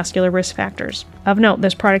reducing cardiovascular risk factors. Of note,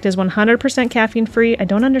 this product is 100% caffeine-free. I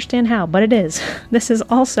don't understand how, but it is. This is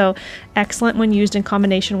also excellent when used in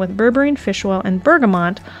combination with berberine, fish oil, and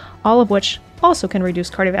bergamot, all of which also can reduce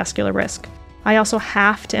cardiovascular risk. I also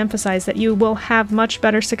have to emphasize that you will have much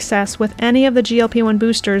better success with any of the GLP-1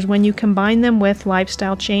 boosters when you combine them with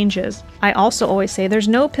lifestyle changes. I also always say there's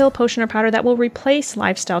no pill, potion, or powder that will replace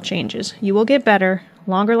lifestyle changes. You will get better,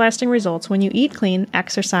 longer-lasting results when you eat clean,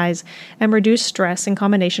 exercise, and reduce stress in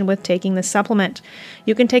combination with taking this supplement.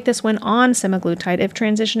 You can take this when on semaglutide if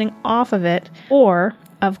transitioning off of it, or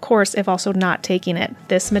of course, if also not taking it.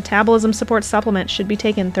 This metabolism support supplement should be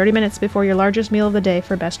taken 30 minutes before your largest meal of the day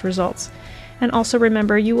for best results. And also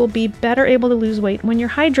remember, you will be better able to lose weight when you're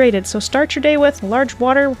hydrated, so start your day with large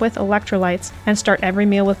water with electrolytes and start every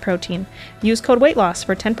meal with protein. Use code WEIGhtLOSS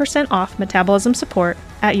for 10% off metabolism support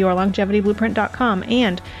at yourlongevityblueprint.com.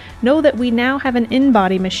 And know that we now have an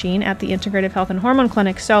in-body machine at the Integrative Health and Hormone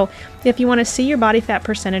Clinic, so if you want to see your body fat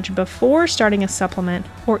percentage before starting a supplement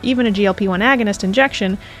or even a GLP-1 agonist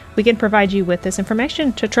injection, we can provide you with this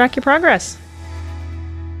information to track your progress.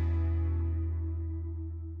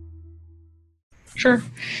 Sure.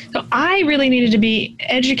 So I really needed to be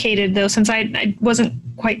educated, though, since I wasn't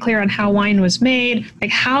quite clear on how wine was made,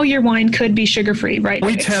 like how your wine could be sugar-free, right?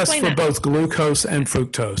 We test for both glucose and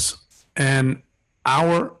fructose, and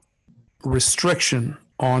our restriction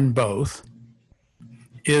on both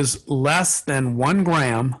is less than 1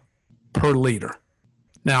 gram per liter.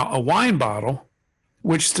 Now, a wine bottle,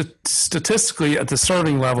 which statistically at the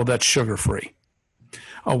serving level, that's sugar-free.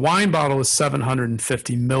 A wine bottle is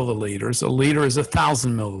 750 milliliters. A liter is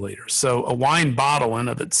 1,000 milliliters. So a wine bottle in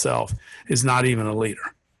of itself is not even a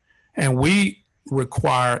liter. And we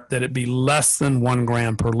require that it be less than 1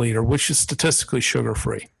 gram per liter, which is statistically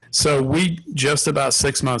sugar-free. So we, just about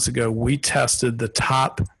 6 months ago, we tested the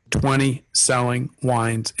top 20 selling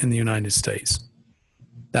wines in the United States.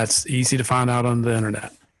 That's easy to find out on the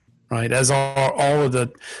internet, right? As are all of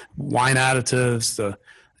the wine additives, the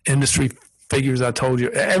industry figures I told you,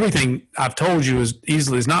 everything I've told you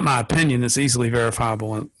is not my opinion. It's easily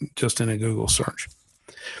verifiable just in a Google search.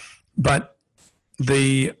 But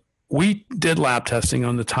we did lab testing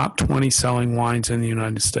on the top 20 selling wines in the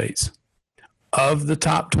United States. Of the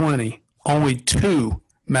top 20, only 2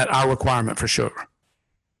 met our requirement for sugar.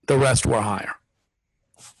 The rest were higher.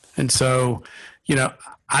 And so,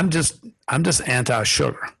 I'm just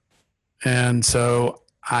anti-sugar. And so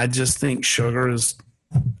I just think sugar is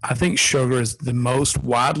the most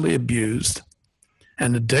widely abused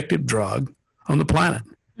and addictive drug on the planet,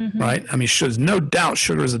 right? I mean, there's no doubt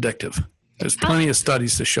sugar is addictive. There's plenty of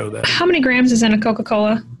studies to show that. How many grams is in a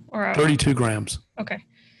Coca-Cola? 32 grams. Okay.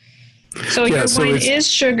 So your wine is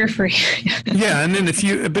sugar-free. Yeah, and then if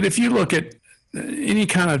you look at any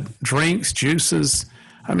kind of drinks, juices,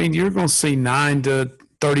 I mean, you're going to see 9 to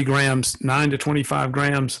 30 grams, 9 to 25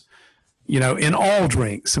 grams, in all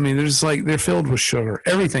drinks. I mean, they're filled with sugar.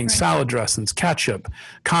 Everything, right. Salad dressings, ketchup,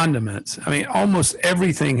 condiments. I mean, almost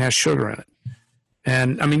everything has sugar in it.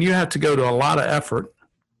 And I mean, you have to go to a lot of effort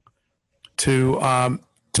to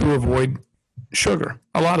avoid sugar.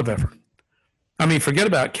 A lot of effort. I mean, forget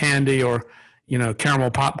about candy or,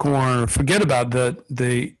 caramel popcorn, or forget about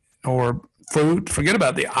or fruit, forget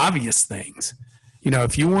about the obvious things.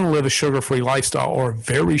 If you want to live a sugar-free lifestyle or a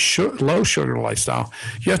very low sugar lifestyle,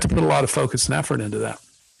 you have to put a lot of focus and effort into that.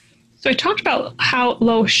 So I talked about how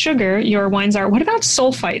low sugar your wines are. What about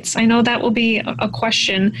sulfites? I know that will be a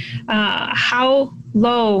question. How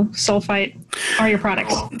low sulfite are your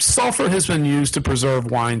products? Sulfur has been used to preserve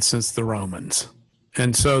wine since the Romans.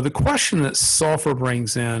 And so the question that sulfur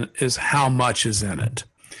brings in is how much is in it.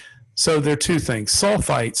 So there are two things.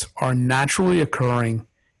 Sulfites are naturally occurring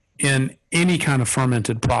in any kind of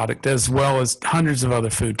fermented product, as well as hundreds of other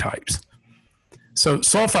food types. So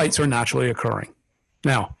sulfites are naturally occurring.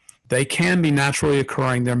 Now, they can be naturally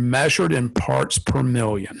occurring. They're measured in parts per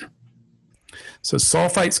million. So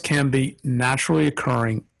sulfites can be naturally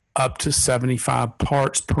occurring up to 75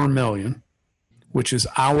 parts per million, which is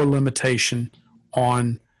our limitation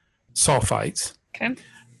on sulfites. Okay.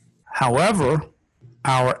 However,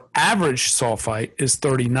 our average sulfite is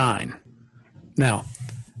 39. Now,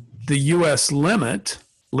 the U.S.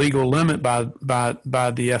 legal limit by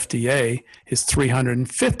the FDA is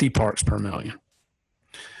 350 parts per million.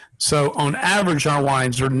 So on average, our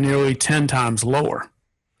wines are nearly 10 times lower.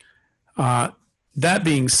 That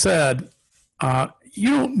being said, you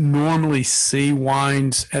don't normally see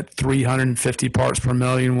wines at 350 parts per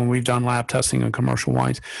million when we've done lab testing on commercial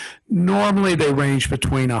wines. Normally, they range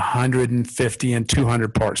between 150 and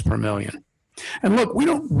 200 parts per million. And look, we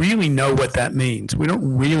don't really know what that means. We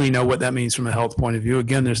don't really know what that means from a health point of view.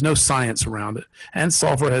 Again, there's no science around it. And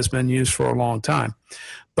sulfur has been used for a long time.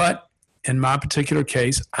 But in my particular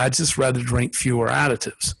case, I just rather drink fewer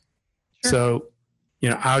additives. Sure. So,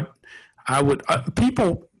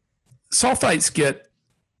 sulfites get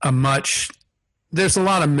there's a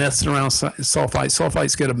lot of myths around sulfites.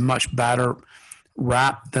 Sulfites get a much badder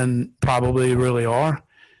rap than probably really are.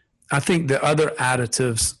 I think the other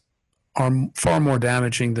additives are far more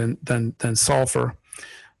damaging than sulfur.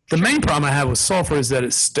 The main problem I have with sulfur is that it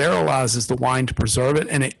sterilizes the wine to preserve it,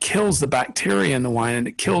 and it kills the bacteria in the wine, and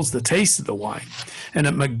it kills the taste of the wine, and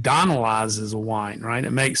it McDonaldizes a wine, right?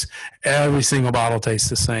 It makes every single bottle taste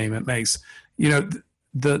the same. It makes, the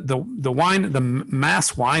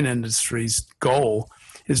mass wine industry's goal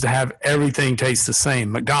is to have everything taste the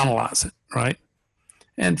same, McDonaldize it, right?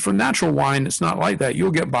 And for natural wine, it's not like that.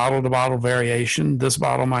 You'll get bottle-to-bottle variation. This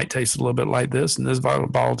bottle might taste a little bit like this, and this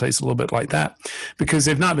bottle tastes a little bit like that, because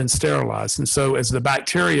they've not been sterilized. And so as the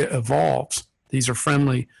bacteria evolves, these are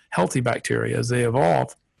friendly, healthy bacteria. As they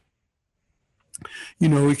evolve,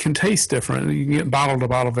 it can taste different. You can get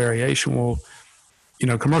bottle-to-bottle variation. Well,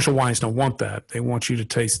 commercial wines don't want that. They want you to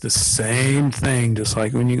taste the same thing, just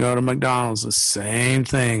like when you go to McDonald's, the same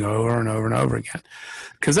thing over and over and over again.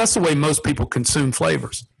 Because that's the way most people consume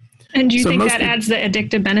flavors. And do you think that adds the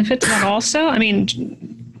addictive benefit to that also? I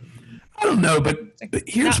mean, I don't know, but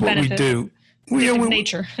here's what we do.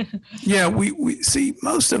 Nature. Yeah, we see,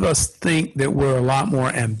 most of us think that we're a lot more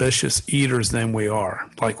ambitious eaters than we are.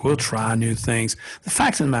 Like, we'll try new things. The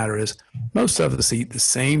fact of the matter is, most of us eat the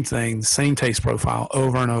same thing, the same taste profile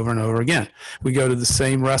over and over and over again. We go to the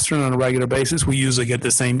same restaurant on a regular basis. We usually get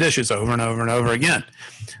the same dishes over and over and over again,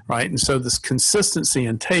 right? And so this consistency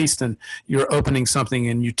in taste, and you're opening something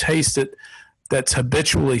and you taste it that's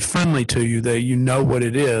habitually friendly to you, that you know what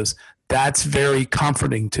it is, that's very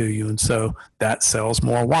comforting to you. And so that sells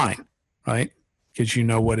more wine, right? Because you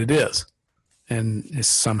know what it is. And it's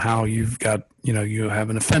somehow you've got, you have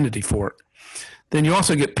an affinity for it. Then you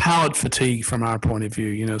also get palate fatigue from our point of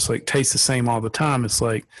view. It's like taste the same all the time. It's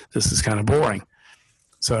like, this is kind of boring.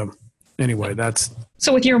 So anyway,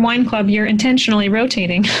 So with your wine club, you're intentionally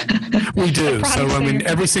rotating. We do. So,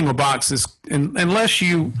 every single box is, unless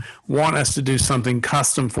you want us to do something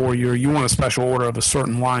custom for you, or you want a special order of a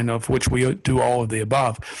certain wine, of which we do all of the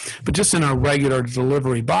above. But just in our regular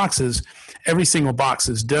delivery boxes, every single box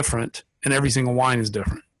is different, and every single wine is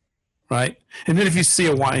different, right? And then if you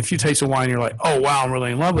taste a wine, you're like, oh, wow, I'm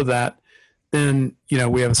really in love with that, then,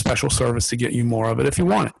 we have a special service to get you more of it if you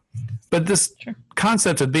want it. But this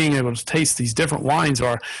concept of being able to taste these different wines,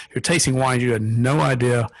 you're tasting wines you had no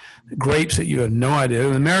idea, grapes that you had no idea.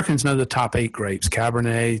 The Americans know the top 8 grapes: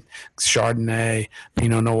 Cabernet, Chardonnay,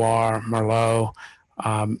 Pinot Noir, Merlot.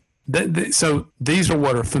 So these are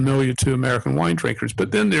what are familiar to American wine drinkers.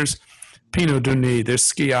 But then there's Pinot Meunier, there's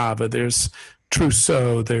Schiava, there's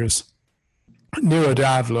Trousseau, there's Nero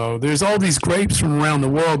d'Avlo. There's all these grapes from around the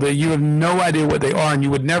world that you have no idea what they are, and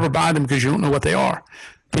you would never buy them because you don't know what they are.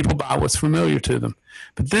 People buy what's familiar to them.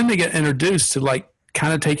 But then they get introduced to, like,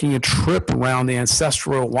 kind of taking a trip around the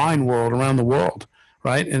ancestral wine world around the world,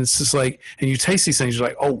 right? And it's just like, and you taste these things, you're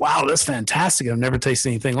like, oh, wow, that's fantastic. I've never tasted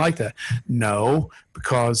anything like that. No,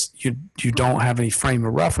 because you don't have any frame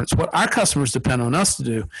of reference. What our customers depend on us to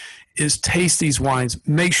do is taste these wines,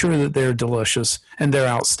 make sure that they're delicious and they're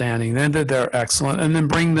outstanding, and that they're excellent, and then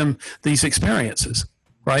bring them these experiences,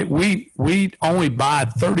 right? We only buy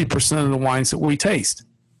 30% of the wines that we taste,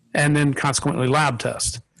 and then consequently lab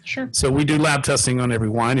test. Sure. So we do lab testing on every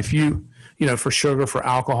wine. If you know, for sugar, for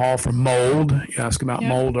alcohol, for mold, you asked about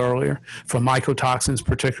mold earlier, for mycotoxins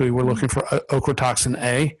particularly, we're looking for ochratoxin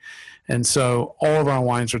A. And so all of our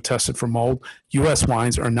wines are tested for mold. U.S.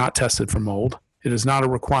 wines are not tested for mold. It is not a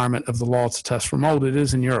requirement of the law to test for mold. It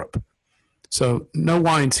is in Europe. So no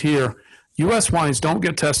wines here. U.S. wines don't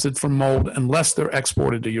get tested for mold unless they're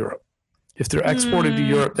exported to Europe. If they're exported to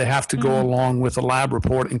Europe, they have to go along with a lab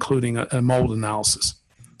report, including a mold analysis.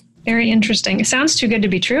 Very interesting. It sounds too good to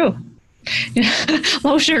be true.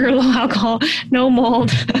 Low sugar, low alcohol, no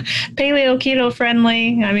mold, paleo, keto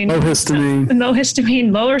friendly. I mean, no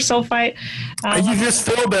histamine, lower sulfite. You just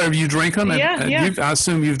feel better if you drink them. Yeah. I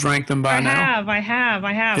assume you've drank them by now. I have.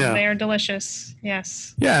 Yeah. They are delicious.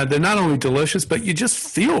 Yes. Yeah, they're not only delicious, but you just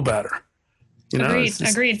feel better. You know,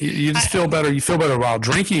 Agreed. You just feel better. You feel better while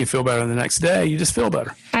drinking. You feel better the next day. You just feel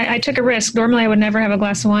better. I took a risk. Normally, I would never have a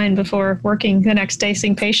glass of wine before working the next day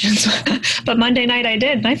seeing patients. But Monday night I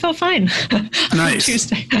did, and I felt fine. Nice.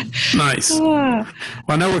 Tuesday. Nice. Well,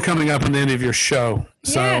 I know we're coming up on the end of your show.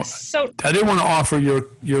 So I did want to offer your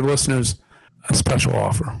listeners a special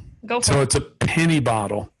offer. Go for it. So it's a penny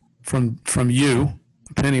bottle from you,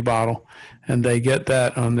 a penny bottle, and they get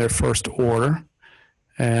that on their first order.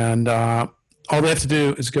 And all they have to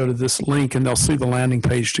do is go to this link, and they'll see the landing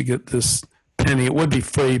page to get this penny. It would be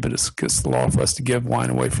free, but it's against the law for us to give wine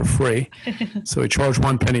away for free. So we charge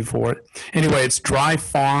 1 penny for it. Anyway, it's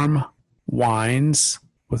dryfarmwines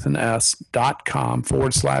with an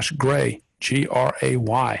s.com/gray,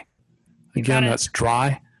 GRAY. Again, that's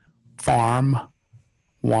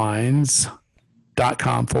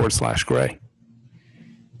dryfarmwines.com/gray.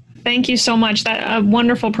 Thank you so much. That a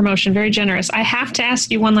wonderful promotion, very generous. I have to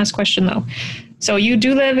ask you one last question though. So you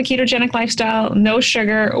do live a ketogenic lifestyle, no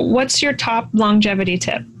sugar. What's your top longevity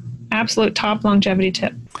tip? Absolute top longevity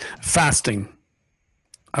tip. Fasting.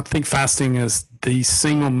 I think fasting is the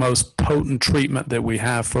single most potent treatment that we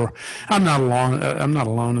have for. I'm not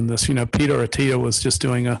alone in this. You know, Peter Attia was just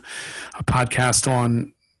doing a podcast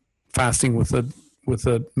on fasting with a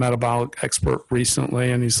metabolic expert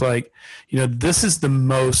recently, and he's like, you know, this is the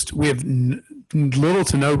most, we have little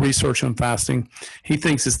to no research on fasting. He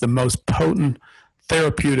thinks it's the most potent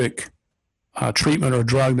therapeutic treatment or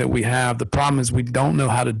drug that we have. The problem is we don't know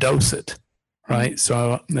how to dose it, right?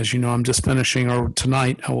 So as you know, I'm just finishing, or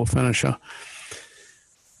tonight I will finish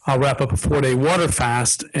I'll wrap up a 4-day water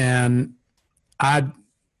fast, and I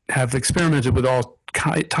have experimented with all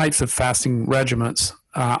types of fasting regimens.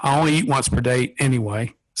 I only eat once per day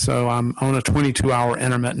anyway, so I'm on a 22-hour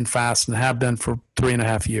intermittent fast and have been for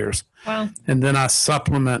 3.5 years. Wow. And then I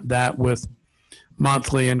supplement that with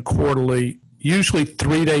monthly and quarterly, usually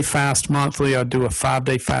 3-day fast monthly. I do a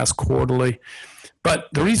 5-day fast quarterly. But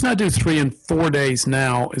the reason I do 3 and 4 days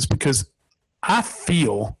now is because I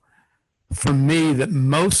feel, for me, that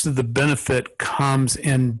most of the benefit comes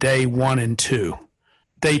in day 1 and 2.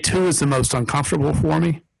 Day 2 is the most uncomfortable for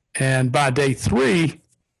me. And by day 3,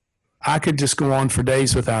 I could just go on for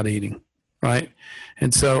days without eating, right?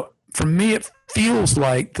 And so for me, it feels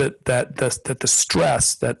like that the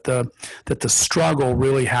stress, that the struggle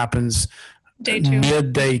really happens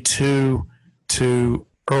mid day 2 to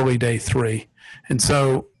early day 3. And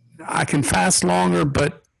so I can fast longer,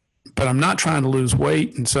 but I'm not trying to lose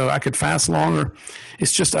weight, and so I could fast longer.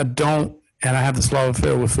 It's just I don't, and I have this love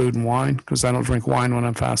affair with food and wine because I don't drink wine when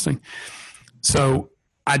I'm fasting. So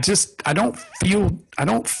I don't feel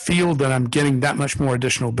that I'm getting that much more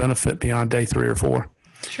additional benefit beyond day 3 or 4.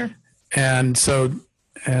 Sure. And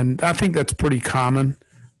I think that's pretty common.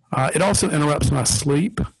 It also interrupts my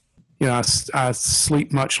sleep. You know, I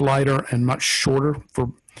sleep much lighter and much shorter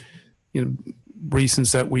for, you know,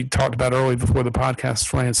 reasons that we talked about earlier before the podcast,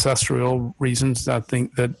 for ancestral reasons. I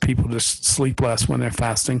think that people just sleep less when they're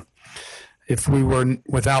fasting. If we were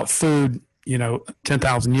without food, you know,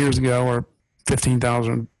 10,000 years ago, or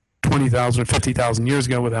 15,000, 20,000, or 50,000 years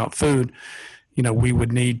ago without food, you know, we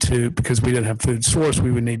would need to, because we didn't have food source,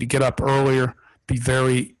 we would need to get up earlier, be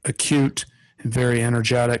very acute and very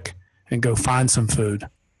energetic, and go find some food.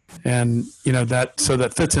 And, you know, that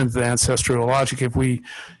fits into the ancestral logic.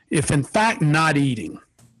 If in fact not eating,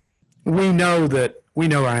 we know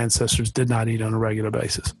our ancestors did not eat on a regular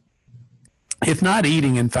basis. If not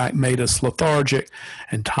eating, in fact, made us lethargic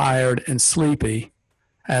and tired and sleepy,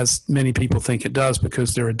 as many people think it does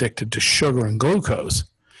because they're addicted to sugar and glucose.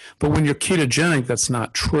 But when you're ketogenic, that's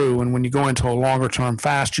not true. And when you go into a longer term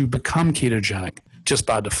fast, you become ketogenic. just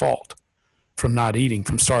by default from not eating,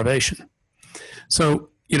 from starvation. So,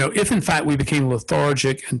 if in fact we became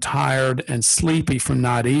lethargic and tired and sleepy from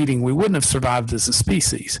not eating, we wouldn't have survived as a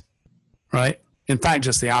species, right? In fact,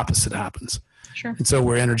 just the opposite happens. Sure. And so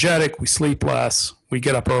we're energetic, we sleep less, we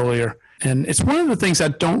get up earlier. And it's one of the things I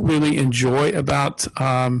don't really enjoy about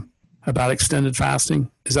extended fasting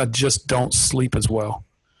is I just don't sleep as well.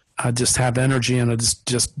 I just have energy and I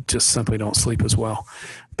just simply don't sleep as well.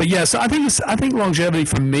 But yeah, so I think longevity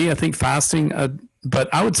for me, I think fasting,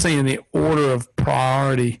 but I would say in the order of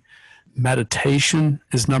priority, meditation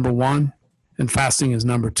is number one and fasting is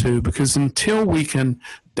number two, because until we can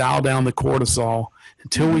dial down the cortisol,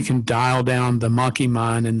 until we can dial down the monkey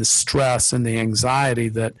mind and the stress and the anxiety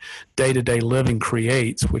that day-to-day living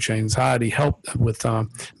creates, which anxiety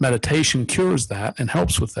meditation cures that and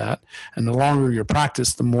helps with that. And the longer your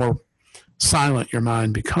practice, the more silent your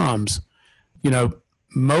mind becomes.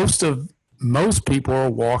 Most people are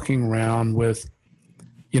walking around with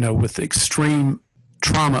extreme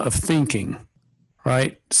trauma of thinking,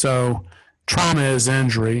 right? So trauma is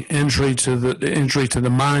injury to the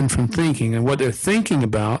mind from thinking, and what they're thinking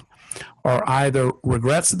about are either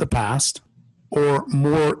regrets of the past or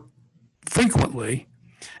more frequently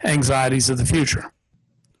anxieties of the future,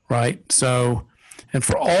 right? So, and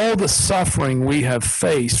for all the suffering we have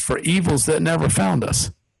faced for evils that never found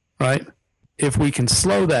us, right? If we can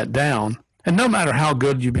slow that down, and no matter how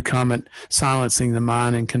good you become at silencing the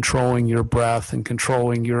mind and controlling your breath and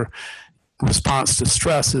controlling your response to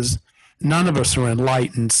stresses, none of us are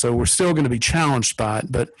enlightened, so we're still going to be challenged by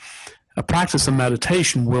it. But a practice of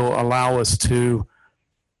meditation will allow us to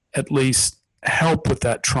at least help with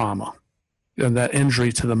that trauma and that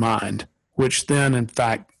injury to the mind, which then, in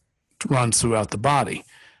fact, runs throughout the body.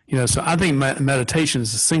 So I think meditation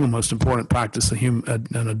is the single most important practice an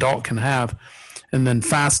adult can have, and then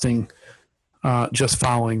fasting, just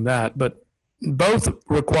following that. But both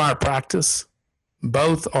require practice.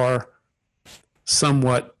 Both are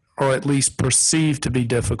somewhat, or at least perceived to be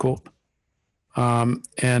difficult.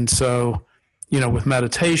 And so, with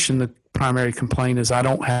meditation, the primary complaint is I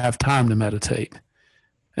don't have time to meditate.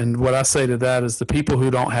 And what I say to that is the people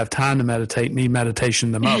who don't have time to meditate need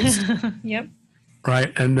meditation the most. Yep.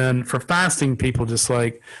 Right. And then for fasting, people just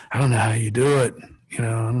like, I don't know how you do it. I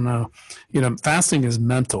don't know. Fasting is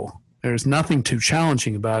mental. There's nothing too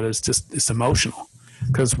challenging about it. It's emotional,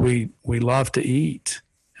 because we love to eat,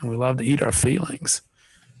 and we love to eat our feelings.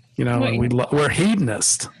 We're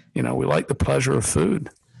hedonists. We like the pleasure of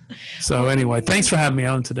food. So anyway, thanks for having me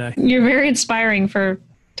on today. You're very inspiring for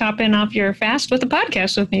topping off your fast with a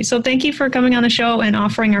podcast with me. So thank you for coming on the show and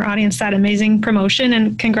offering our audience that amazing promotion.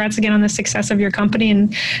 And congrats again on the success of your company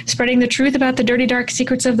and spreading the truth about the dirty, dark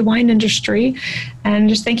secrets of the wine industry. And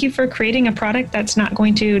just thank you for creating a product that's not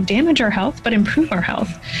going to damage our health, but improve our health.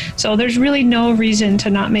 So there's really no reason to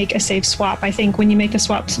not make a safe swap. I think when you make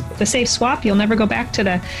the safe swap, you'll never go back to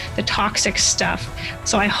the toxic stuff.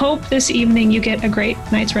 So I hope this evening you get a great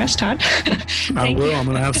night's rest, Todd. I will. I'm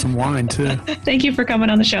going to have some wine too. Thank you for coming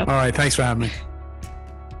on the show. All right. Thanks for having me.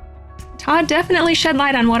 Todd definitely shed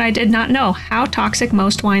light on what I did not know, how toxic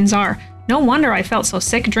most wines are. No wonder I felt so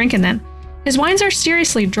sick drinking them. His wines are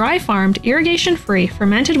seriously dry farmed, irrigation free,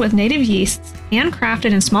 fermented with native yeasts,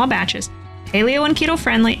 handcrafted in small batches, paleo and keto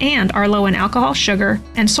friendly, and are low in alcohol, sugar,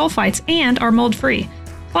 and sulfites, and are mold free.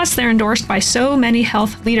 Plus, they're endorsed by so many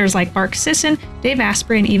health leaders like Mark Sisson, Dave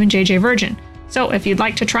Asprey, and even JJ Virgin. So if you'd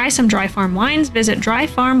like to try some Dry Farm wines, visit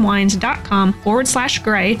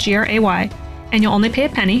dryfarmwines.com/gray, Gray, and you'll only pay a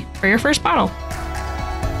penny for your first bottle.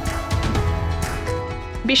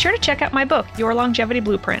 Be sure to check out my book, Your Longevity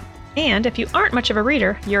Blueprint. And if you aren't much of a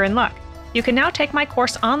reader, you're in luck. You can now take my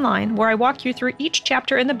course online where I walk you through each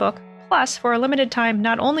chapter in the book. Plus, for a limited time,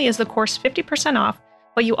 not only is the course 50% off,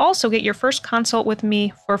 but you also get your first consult with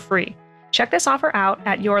me for free. Check this offer out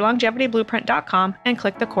at yourlongevityblueprint.com and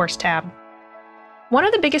click the course tab. One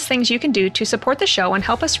of the biggest things you can do to support the show and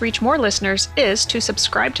help us reach more listeners is to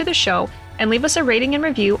subscribe to the show and leave us a rating and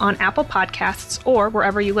review on Apple Podcasts or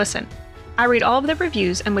wherever you listen. I read all of the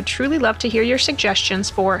reviews and would truly love to hear your suggestions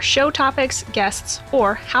for show topics, guests,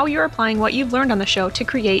 or how you're applying what you've learned on the show to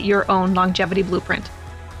create your own longevity blueprint.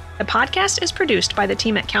 The podcast is produced by the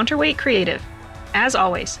team at Counterweight Creative. As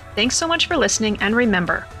always, thanks so much for listening, and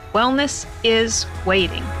remember, wellness is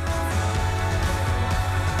waiting.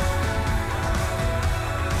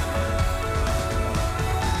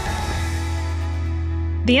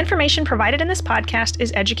 The information provided in this podcast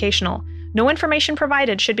is educational. No information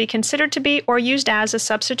provided should be considered to be or used as a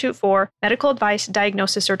substitute for medical advice,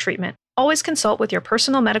 diagnosis, or treatment. Always consult with your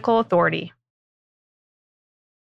personal medical authority.